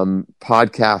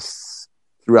podcasts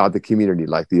throughout the community,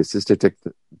 like the Assistive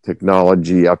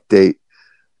Technology Update.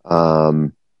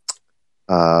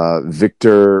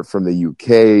 Victor from the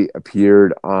UK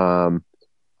appeared on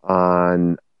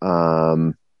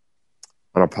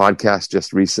a podcast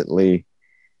just recently.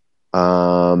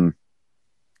 I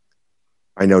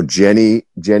know Jenny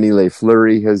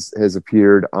LeFleury has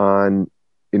appeared on,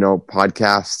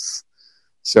 podcasts.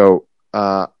 So,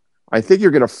 I think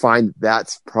you're going to find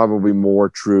that's probably more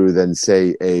true than,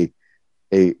 say, a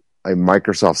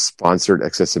Microsoft sponsored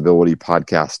accessibility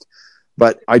podcast.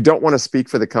 But I don't want to speak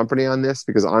for the company on this,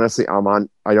 because honestly, I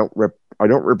don't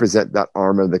represent that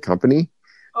arm of the company.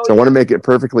 I want to make it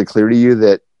perfectly clear to you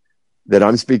that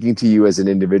I'm speaking to you as an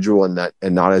individual and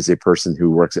not as a person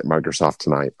who works at Microsoft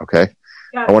tonight. Okay.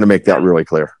 I want to make that really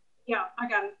clear. Yeah, I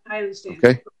got it. I understand.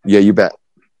 Okay. Yeah, you bet.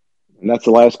 And that's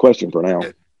the last question for now.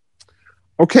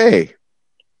 Okay.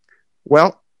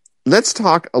 Well, let's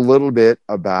talk a little bit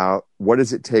about what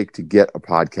does it take to get a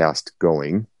podcast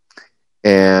going,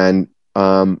 and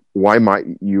why might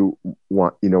you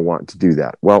want to do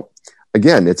that? Well,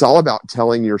 again, it's all about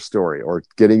telling your story or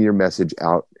getting your message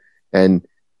out. And,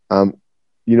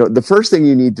 the first thing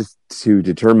you need to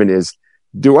determine is,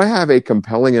 do I have a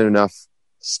compelling enough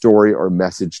story or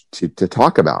message to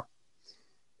talk about?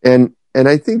 And And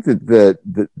I think that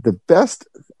the best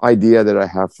idea that I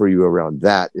have for you around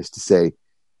that is to say,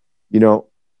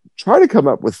 try to come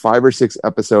up with 5 or 6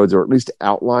 episodes, or at least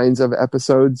outlines of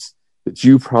episodes that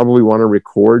you probably want to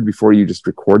record before you just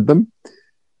record them,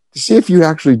 to see if you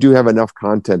actually do have enough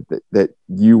content that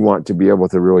you want to be able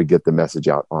to really get the message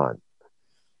out on.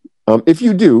 If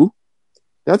you do,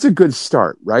 that's a good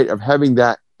start, right? Of having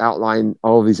that outline,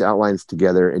 all of these outlines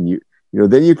together, and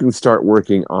then you can start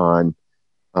working on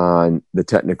the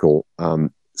technical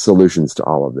solutions to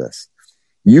all of this.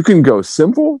 You can go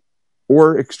simple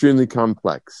or extremely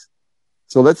complex.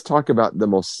 So let's talk about the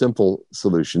most simple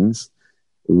solutions,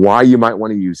 why you might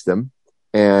want to use them,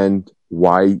 and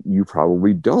why you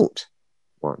probably don't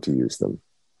want to use them.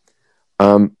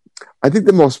 I think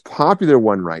the most popular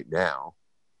one right now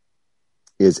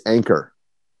is Anchor.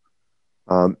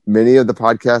 Many of the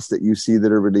podcasts that you see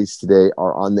that are released today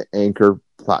are on the Anchor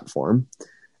platform.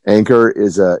 Anchor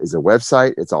is a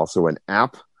website. It's also an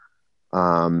app.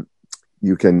 And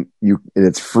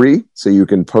it's free, so you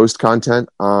can post content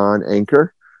on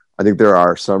Anchor. I think there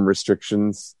are some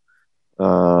restrictions.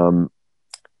 That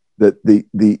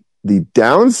the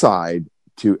downside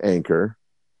to Anchor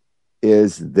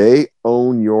is they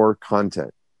own your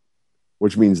content,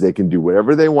 which means they can do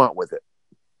whatever they want with it,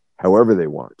 however they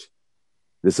want.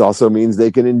 This also means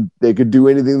they could do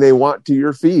anything they want to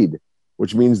your feed,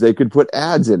 which means they could put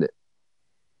ads in it.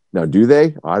 Now, do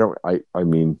they? I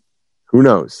mean, who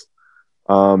knows?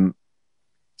 Todd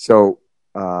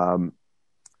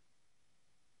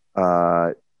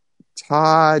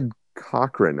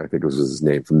Cochran, I think was his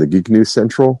name, from the Geek News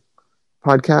Central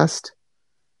podcast.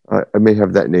 I may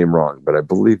have that name wrong, but I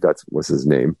believe that was his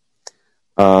name.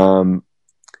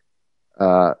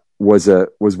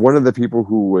 Was one of the people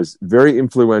who was very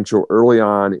influential early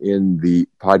on in the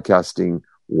podcasting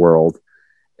world.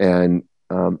 And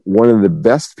one of the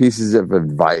best pieces of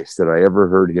advice that I ever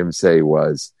heard him say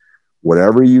was,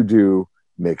 whatever you do,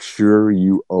 make sure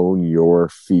you own your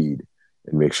feed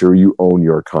and make sure you own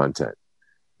your content.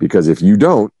 Because if you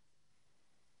don't,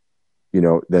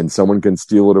 then someone can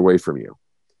steal it away from you.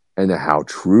 And how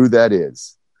true that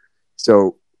is.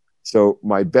 So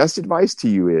my best advice to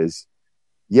you is,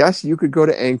 yes, you could go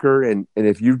to Anchor, and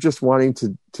if you're just wanting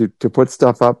to put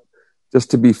stuff up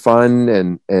just to be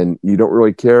fun and you don't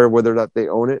really care whether or not they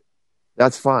own it,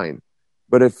 that's fine.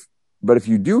 But if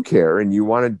you do care and you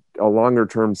want a longer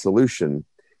term solution,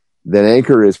 then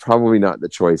Anchor is probably not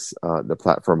the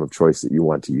platform of choice that you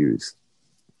want to use.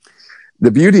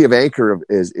 The beauty of Anchor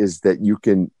is that you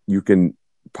can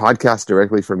podcast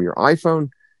directly from your iPhone,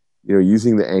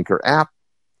 using the Anchor app,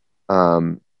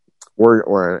 or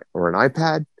an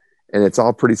iPad, and it's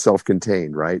all pretty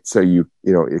self-contained, right? So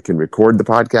it can record the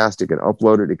podcast, it can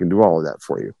upload it, it can do all of that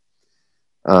for you.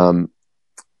 But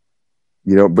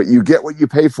you get what you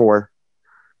pay for.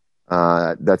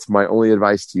 That's my only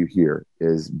advice to you here,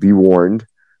 is be warned.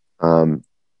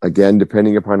 Again,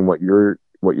 depending upon what your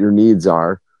needs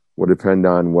are, will depend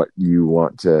on what you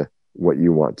want to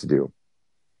do.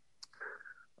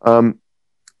 The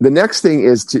next thing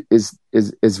is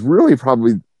really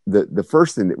probably the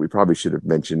first thing that we probably should have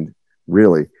mentioned,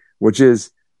 really, which is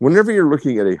whenever you're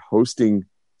looking at a hosting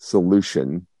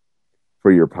solution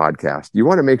for your podcast, you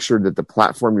want to make sure that the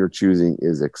platform you're choosing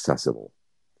is accessible,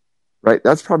 right?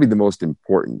 That's probably the most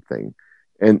important thing.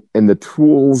 And the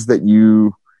tools that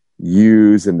you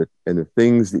use and the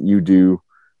things that you do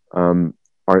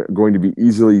are going to be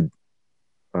easily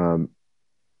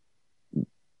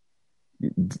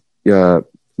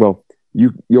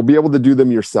you'll be able to do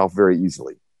them yourself very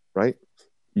easily, right?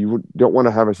 You don't want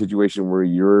to have a situation where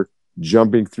you're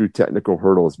jumping through technical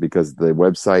hurdles because the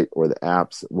website or the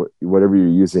apps, whatever you're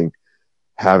using,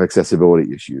 have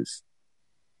accessibility issues.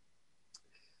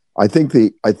 I think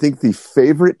the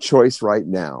favorite choice right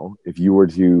now, if you were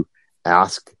to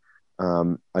ask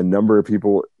a number of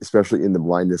people, especially in the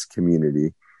blindness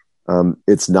community,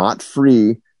 it's not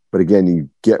free, but again, you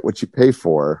get what you pay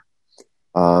for.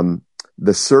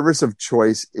 The service of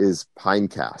choice is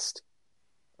Pinecast,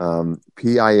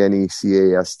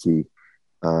 Pinecast.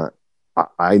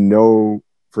 I know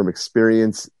from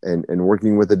experience and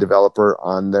working with a developer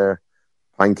on their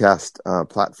Pinecast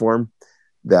platform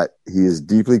that he is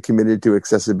deeply committed to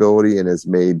accessibility and has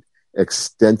made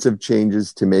extensive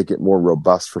changes to make it more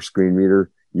robust for screen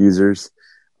reader users.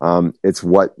 It's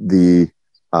what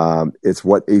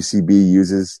ACB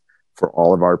uses for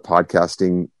all of our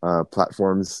podcasting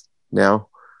platforms now.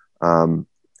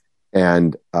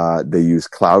 And they use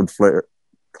Cloudflare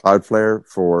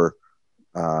for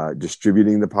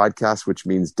distributing the podcast, which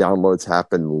means downloads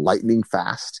happen lightning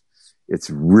fast. It's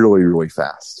really, really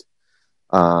fast.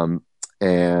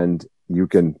 And you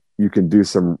can do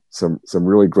some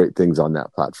really great things on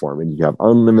that platform, and you have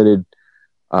unlimited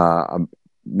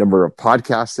number of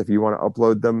podcasts if you want to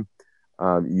upload them.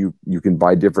 You can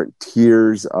buy different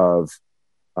tiers of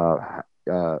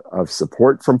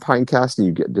support from Pinecast, and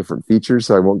you get different features.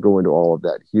 So I won't go into all of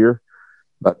that here,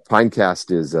 but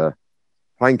Pinecast is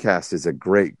a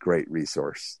great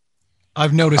resource.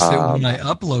 I've noticed that when I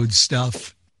upload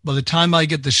stuff, by the time I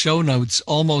get the show notes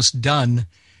almost done,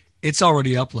 it's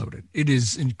already uploaded. It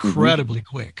is incredibly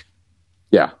quick.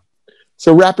 Yeah.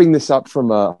 So wrapping this up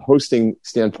from a hosting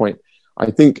standpoint,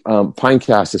 I think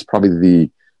Pinecast is probably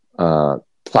the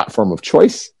platform of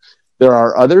choice. There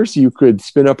are others. You could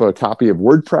spin up a copy of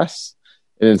WordPress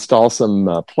and install some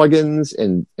plugins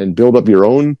and build up your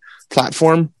own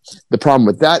platform. The problem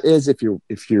with that is if your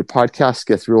podcast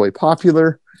gets really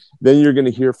popular, then you're going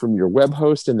to hear from your web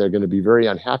host, and they're going to be very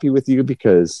unhappy with you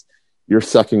because you're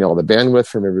sucking all the bandwidth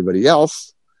from everybody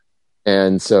else.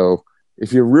 And so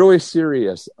if you're really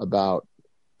serious about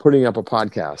putting up a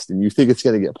podcast and you think it's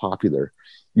going to get popular,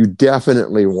 you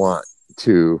definitely want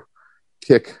to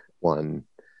pick one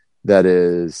that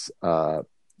is,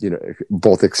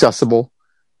 both accessible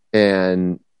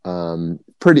and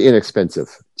pretty inexpensive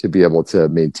to be able to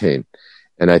maintain.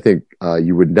 And I think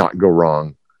you would not go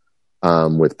wrong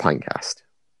with Pinecast.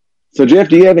 So, Jeff,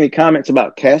 do you have any comments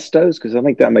about Castos? Because I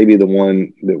think that may be the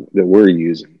one that we're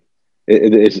using.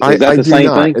 Is that the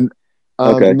same thing? And,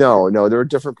 okay. No, they're a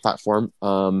different platform.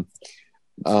 It's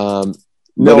a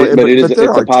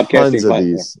podcasting platform.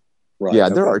 These. Right. Yeah,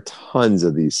 there are tons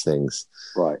of these things.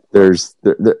 Right.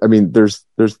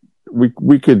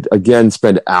 We could again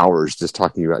spend hours just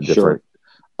talking about different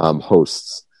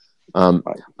hosts. Right.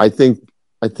 I think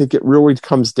it really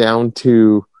comes down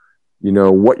to,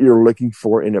 what you're looking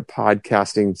for in a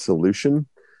podcasting solution.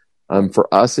 For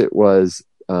us, it was,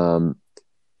 elegant,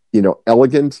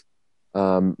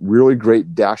 really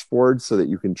great dashboards so that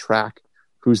you can track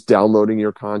who's downloading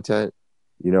your content,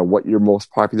 what your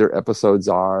most popular episodes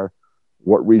are,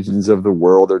 what regions of the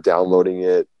world are downloading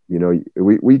it.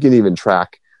 We can even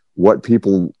track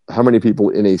how many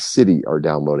people in a city are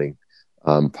downloading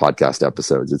podcast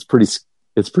episodes. It's pretty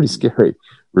scary,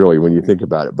 really, when you think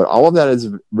about it. But all of that is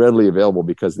readily available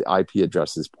because the IP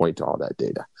addresses point to all that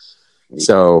data.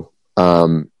 So,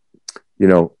 we're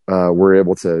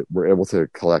able to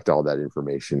collect all that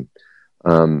information.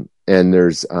 And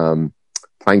there's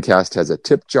Pinecast has a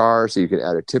tip jar, so you can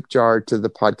add a tip jar to the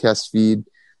podcast feed.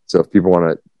 So if people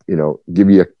want to, give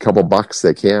you a couple bucks,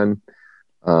 they can.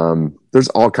 There's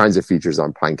all kinds of features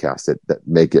on Pinecast that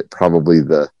make it probably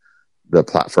the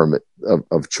platform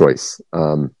of choice,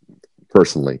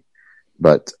 personally.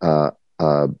 But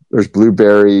there's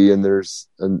Blueberry, and there's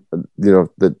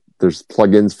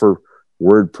plugins for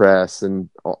WordPress, and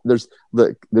there's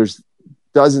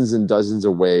dozens and dozens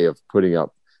of ways of putting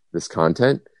up this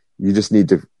content. You just need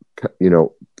to,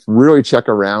 really check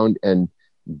around and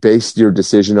base your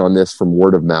decision on this from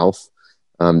word of mouth.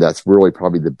 That's really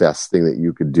probably the best thing that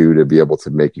you could do to be able to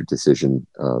make your decision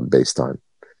based on.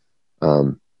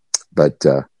 But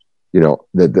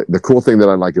the cool thing that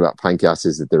I like about Pinecast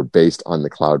is that they're based on the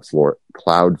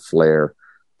Cloudflare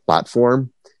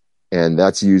platform, and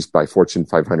that's used by Fortune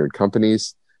 500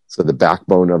 companies. So the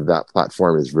backbone of that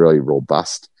platform is really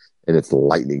robust, and it's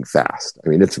lightning fast. I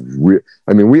mean,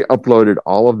 we uploaded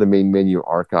all of the main menu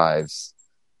archives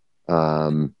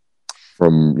from,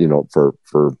 for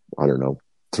I don't know,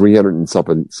 300 and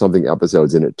something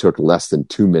episodes, and it took less than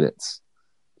 2 minutes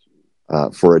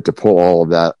for it to pull all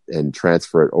of that and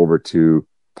transfer it over to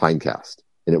Pinecast,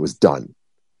 and it was done.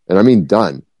 And I mean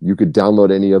done. You could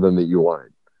download any of them that you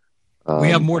wanted.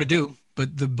 We have more to do, but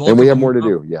we have more to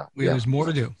do. Yeah, there's more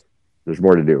to do. There's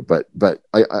more to do, but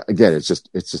again, it's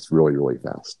just really, really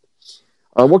fast.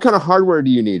 What kind of hardware do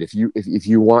you need if you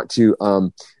want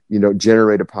to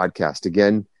generate a podcast?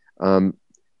 Again,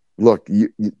 look,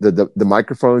 the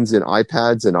microphones in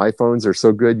iPads and iPhones are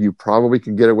so good, you probably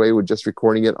could get away with just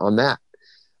recording it on that.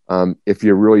 If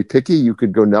you're really picky, you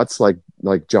could go nuts like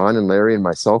John and Larry and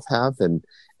myself have, and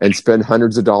spend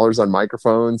hundreds of dollars on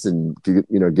microphones and get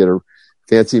a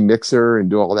fancy mixer and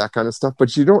do all that kind of stuff.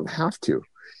 But you don't have to.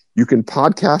 You can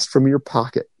podcast from your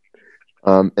pocket,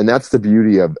 and that's the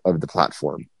beauty of the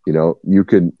platform. You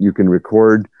can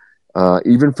record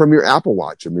even from your Apple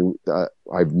Watch. I mean,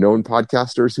 I've known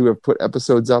podcasters who have put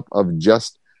episodes up of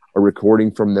just a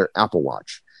recording from their Apple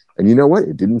Watch, and you know what?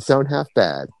 It didn't sound half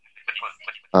bad.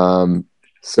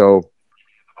 So,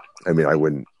 I mean,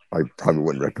 I probably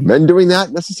wouldn't recommend doing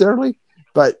that necessarily,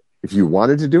 but if you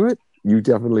wanted to do it, you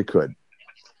definitely could.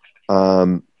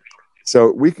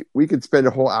 So we could spend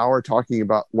a whole hour talking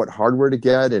about what hardware to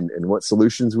get and what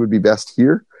solutions would be best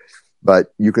here.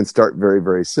 But you can start very,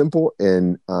 very simple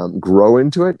and grow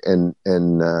into it and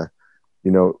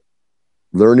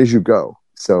learn as you go.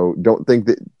 So don't think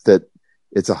that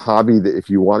it's a hobby that if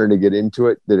you wanted to get into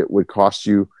it, that it would cost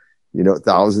you,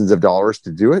 thousands of dollars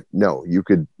to do it. No, you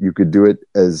could do it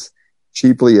as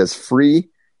cheaply as free,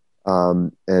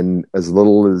 and as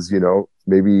little as,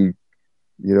 maybe,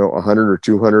 100 or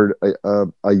 200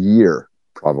 a year,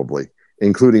 probably,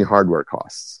 including hardware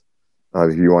costs.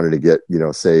 If you wanted to get,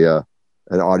 say, an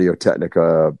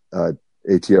Audio-Technica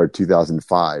ATR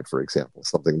 2005, for example,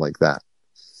 something like that.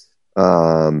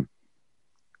 And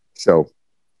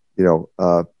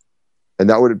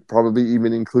that would probably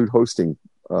even include hosting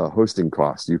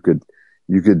costs. You could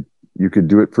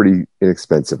do it pretty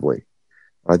inexpensively.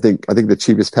 I think the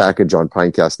cheapest package on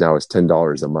Pinecast now is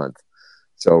 $10 a month.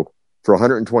 So for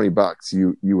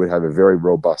 $120, you would have a very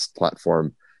robust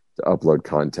platform to upload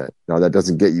content. Now that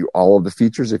doesn't get you all of the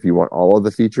features. If you want all of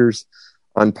the features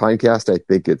on Pinecast, I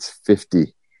think it's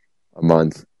 $50 a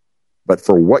month. But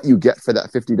for what you get for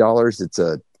that $50, it's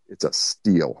a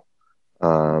steal.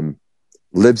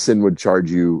 Libsyn would charge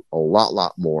you a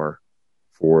lot more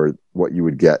for what you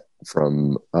would get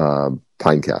from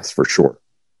Pinecast, for sure.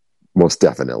 Most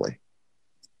definitely.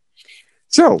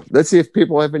 So let's see if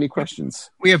people have any questions.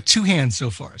 We have 2 hands so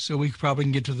far, so we probably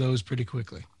can get to those pretty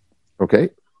quickly. Okay.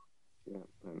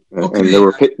 And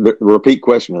the repeat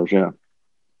questioners, yeah.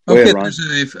 Go ahead, Ron.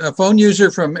 There's a phone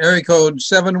user from area code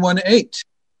 718.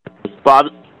 Bob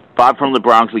from the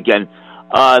Bronx again.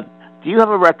 Do you have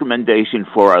a recommendation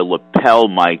for a lapel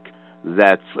mic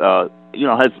that's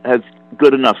has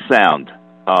good enough sound?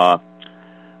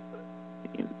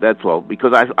 That's all.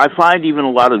 Because I find even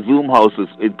a lot of Zoom hosts,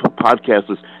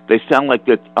 podcasters, they sound like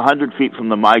they're 100 feet from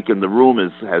the mic, and the room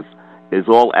is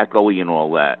all echoey and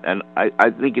all that. And I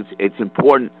think it's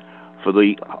important for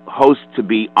the host to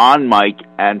be on mic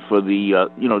and for the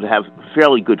to have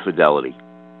fairly good fidelity.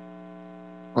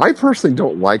 I personally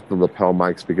don't like the lapel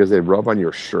mics because they rub on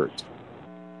your shirt,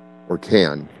 or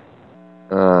can.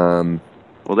 Well,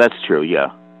 that's true.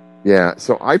 Yeah. Yeah.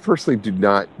 So I personally do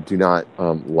not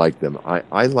like them.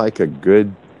 I like a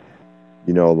good,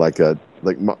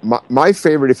 my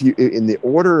favorite. If you in the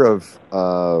order of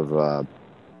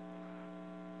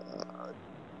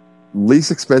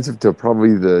least expensive to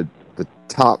probably the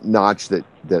top notch that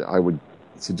I would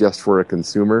suggest for a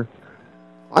consumer,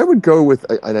 I would go with,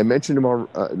 and I mentioned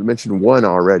one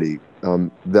already,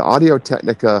 the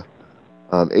Audio-Technica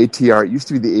ATR. It used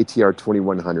to be the ATR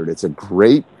 2100. It's a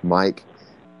great mic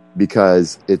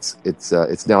because it's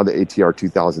now the ATR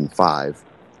 2005,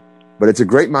 but it's a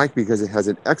great mic because it has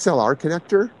an XLR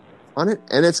connector on it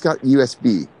and it's got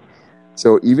USB.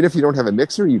 So even if you don't have a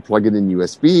mixer, you plug it in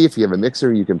USB. If you have a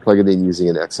mixer, you can plug it in using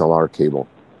an XLR cable.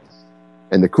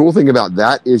 And the cool thing about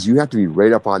that is you have to be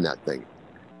right up on that thing.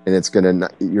 And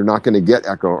you're not going to get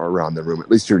echo around the room.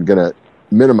 At least you're going to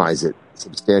minimize it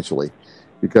substantially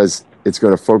because it's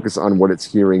going to focus on what it's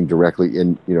hearing directly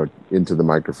into the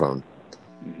microphone.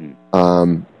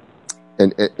 Mm-hmm.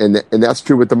 And that's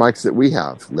true with the mics that we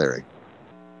have, Larry.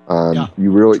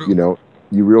 You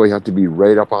really have to be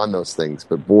right up on those things.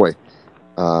 But boy,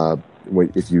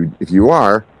 if you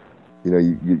are,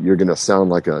 you're going to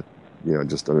sound like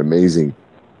just an amazing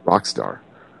rock star.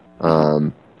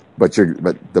 But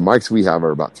the mics we have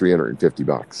are about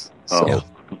 $350. So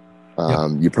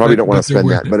you probably don't want to spend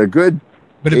that. But a good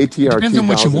ATR depends on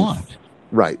what you want.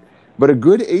 Right. But a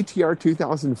good ATR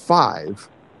 2005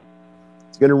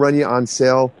 is going to run you on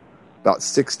sale about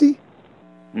 $60.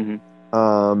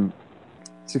 Mm-hmm.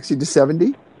 60 to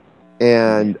 70.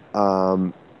 And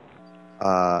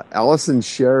Allison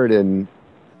Sheridan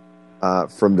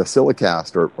from the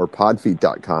Silicast or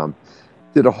podfeet.com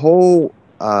did a whole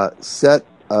set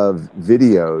of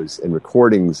videos and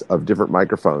recordings of different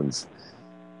microphones.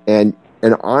 And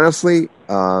honestly,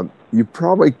 you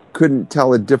probably couldn't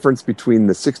tell a difference between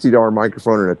the $60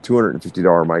 microphone and a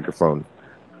 $250 microphone.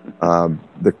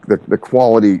 The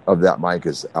quality of that mic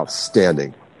is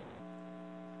outstanding.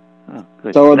 Oh,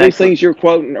 so are these things you're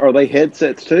quoting, are they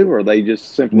headsets too, or are they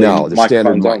just simply no, they're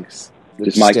standard mics?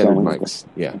 Just mics standard only? Mics.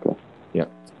 Yeah. Okay.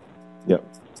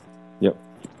 Yep.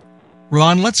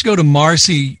 Ron, let's go to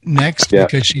Marcy next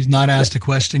because she's not asked a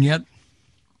question yet.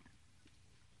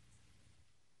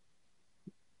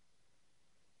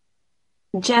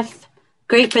 Jeff,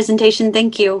 great presentation.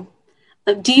 Thank you.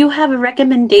 Do you have a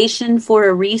recommendation for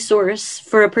a resource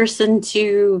for a person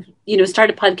to, start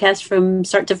a podcast from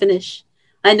start to finish?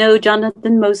 I know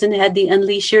Jonathan Mosen had the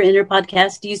Unleash Your Inner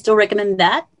podcast. Do you still recommend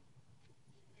that?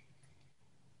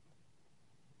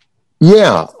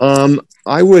 Yeah,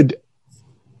 I would.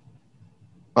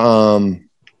 Okay,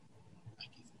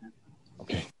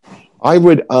 I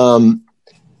would.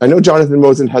 I know Jonathan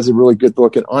Mosen has a really good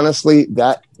book, and honestly,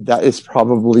 that is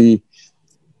probably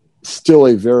still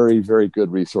a very, very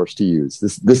good resource to use.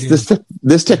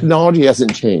 This technology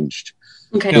hasn't changed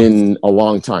in a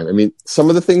long time. I mean, some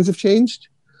of the things have changed,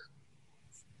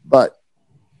 but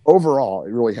overall,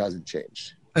 it really hasn't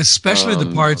changed. Especially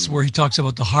the parts where he talks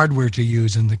about the hardware to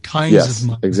use and the kinds of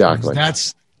monitors. Exactly.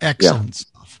 That's excellent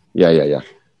stuff. Yeah.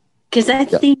 Because I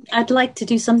think I'd like to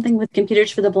do something with computers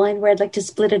for the blind where I'd like to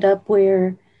split it up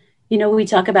where, we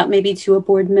talk about maybe to a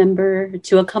board member,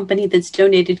 to a company that's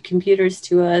donated computers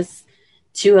to us,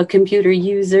 to a computer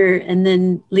user, and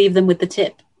then leave them with the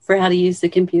tip for how to use the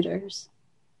computers.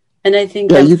 And I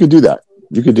think you could do that.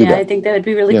 You could do that. I think that would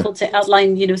be really cool to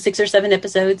outline, 6 or 7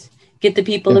 episodes, get the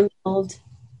people involved.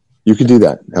 You could do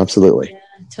that. Absolutely. Yeah,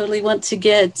 totally want to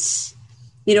get,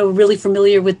 really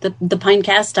familiar with the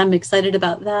Pinecast. I'm excited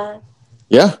about that.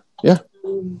 Yeah.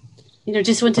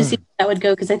 Just want to see how that would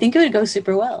go because I think it would go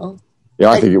super well. Yeah,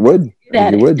 I think it would.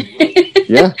 Yeah,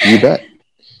 you bet.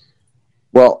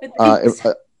 Well, are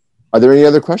there any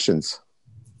other questions?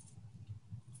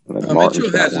 Mitchell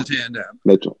has his hand up.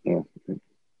 Mitchell, yeah.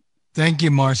 Thank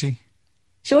you, Marcy.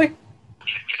 Sure.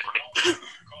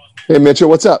 Hey, Mitchell,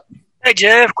 what's up? Hey,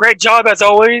 Jeff. Great job as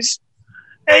always.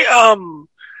 Hey,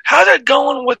 how's it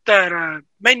going with that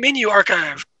main menu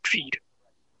archive feed?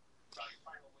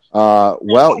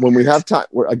 Well, when we have time,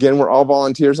 we're all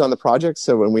volunteers on the project.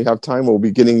 So when we have time, we'll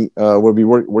be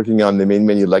working on the main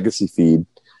menu legacy feed.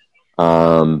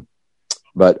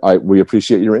 But we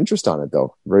appreciate your interest on it,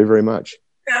 though, very, very much.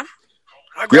 Yeah,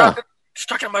 I grabbed it,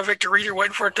 stuck it in my Victor Reader,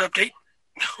 waiting for it to update.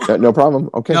 No problem.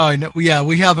 Okay. No,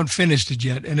 we haven't finished it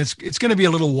yet, and it's going to be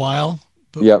a little while.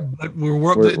 But, but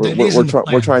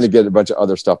we're trying to get a bunch of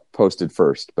other stuff posted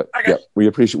first. But we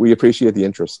appreciate the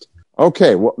interest.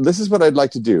 Okay, well, this is what I'd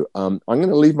like to do. I'm going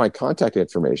to leave my contact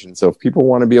information. So if people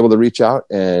want to be able to reach out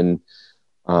and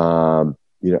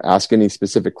ask any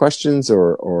specific questions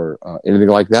or anything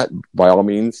like that, by all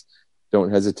means,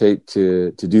 don't hesitate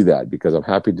to do that because I'm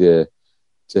happy to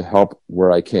help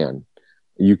where I can.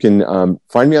 You can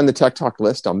find me on the Tech Talk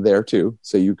list. I'm there too,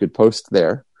 so you could post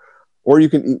there, or you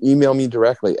can email me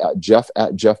directly at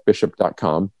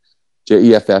jeff@jeffbishop.com,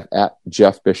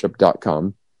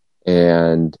 jeff@jeffbishop.com,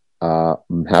 and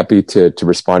I'm happy to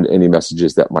respond to any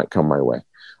messages that might come my way.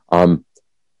 I'm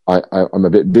a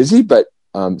bit busy, but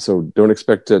so don't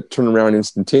expect to turn around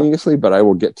instantaneously, but I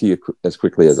will get to you as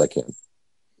quickly as I can.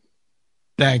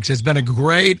 Thanks. It's been a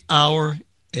great hour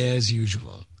as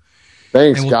usual.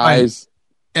 Thanks, guys.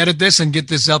 Edit this and get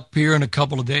this up here in a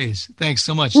couple of days. Thanks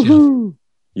so much, Jeff.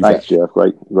 Thanks, Jeff.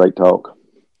 Great talk.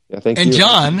 Yeah, thank you. And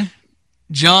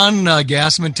John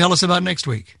Gassman, tell us about next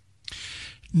week.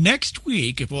 Next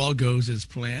week, if all goes as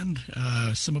planned,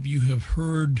 some of you have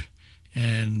heard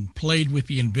and played with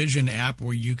the Envision app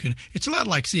where you can, it's a lot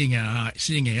like seeing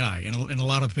AI and a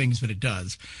lot of things that it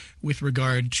does with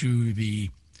regard to the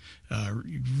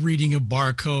reading of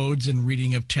barcodes and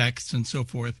reading of texts and so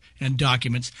forth and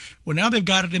documents. Well, now they've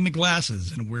got it in the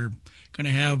glasses, and we're going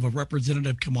to have a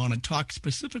representative come on and talk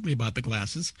specifically about the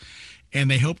glasses, and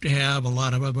they hope to have a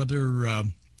lot of other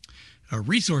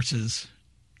resources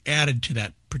added to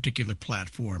that particular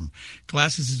platform.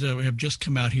 Glasses have just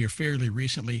come out here fairly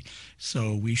recently,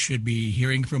 so we should be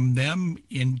hearing from them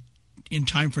in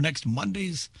time for next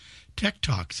Monday's Tech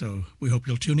Talk, so we hope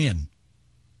you'll tune in.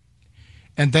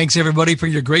 And thanks, everybody, for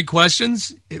your great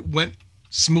questions. It went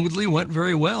smoothly, went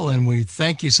very well, and we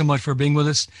thank you so much for being with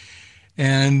us.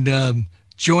 And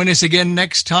join us again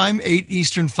next time, 8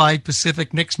 Eastern, 5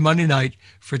 Pacific, next Monday night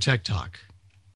for Tech Talk.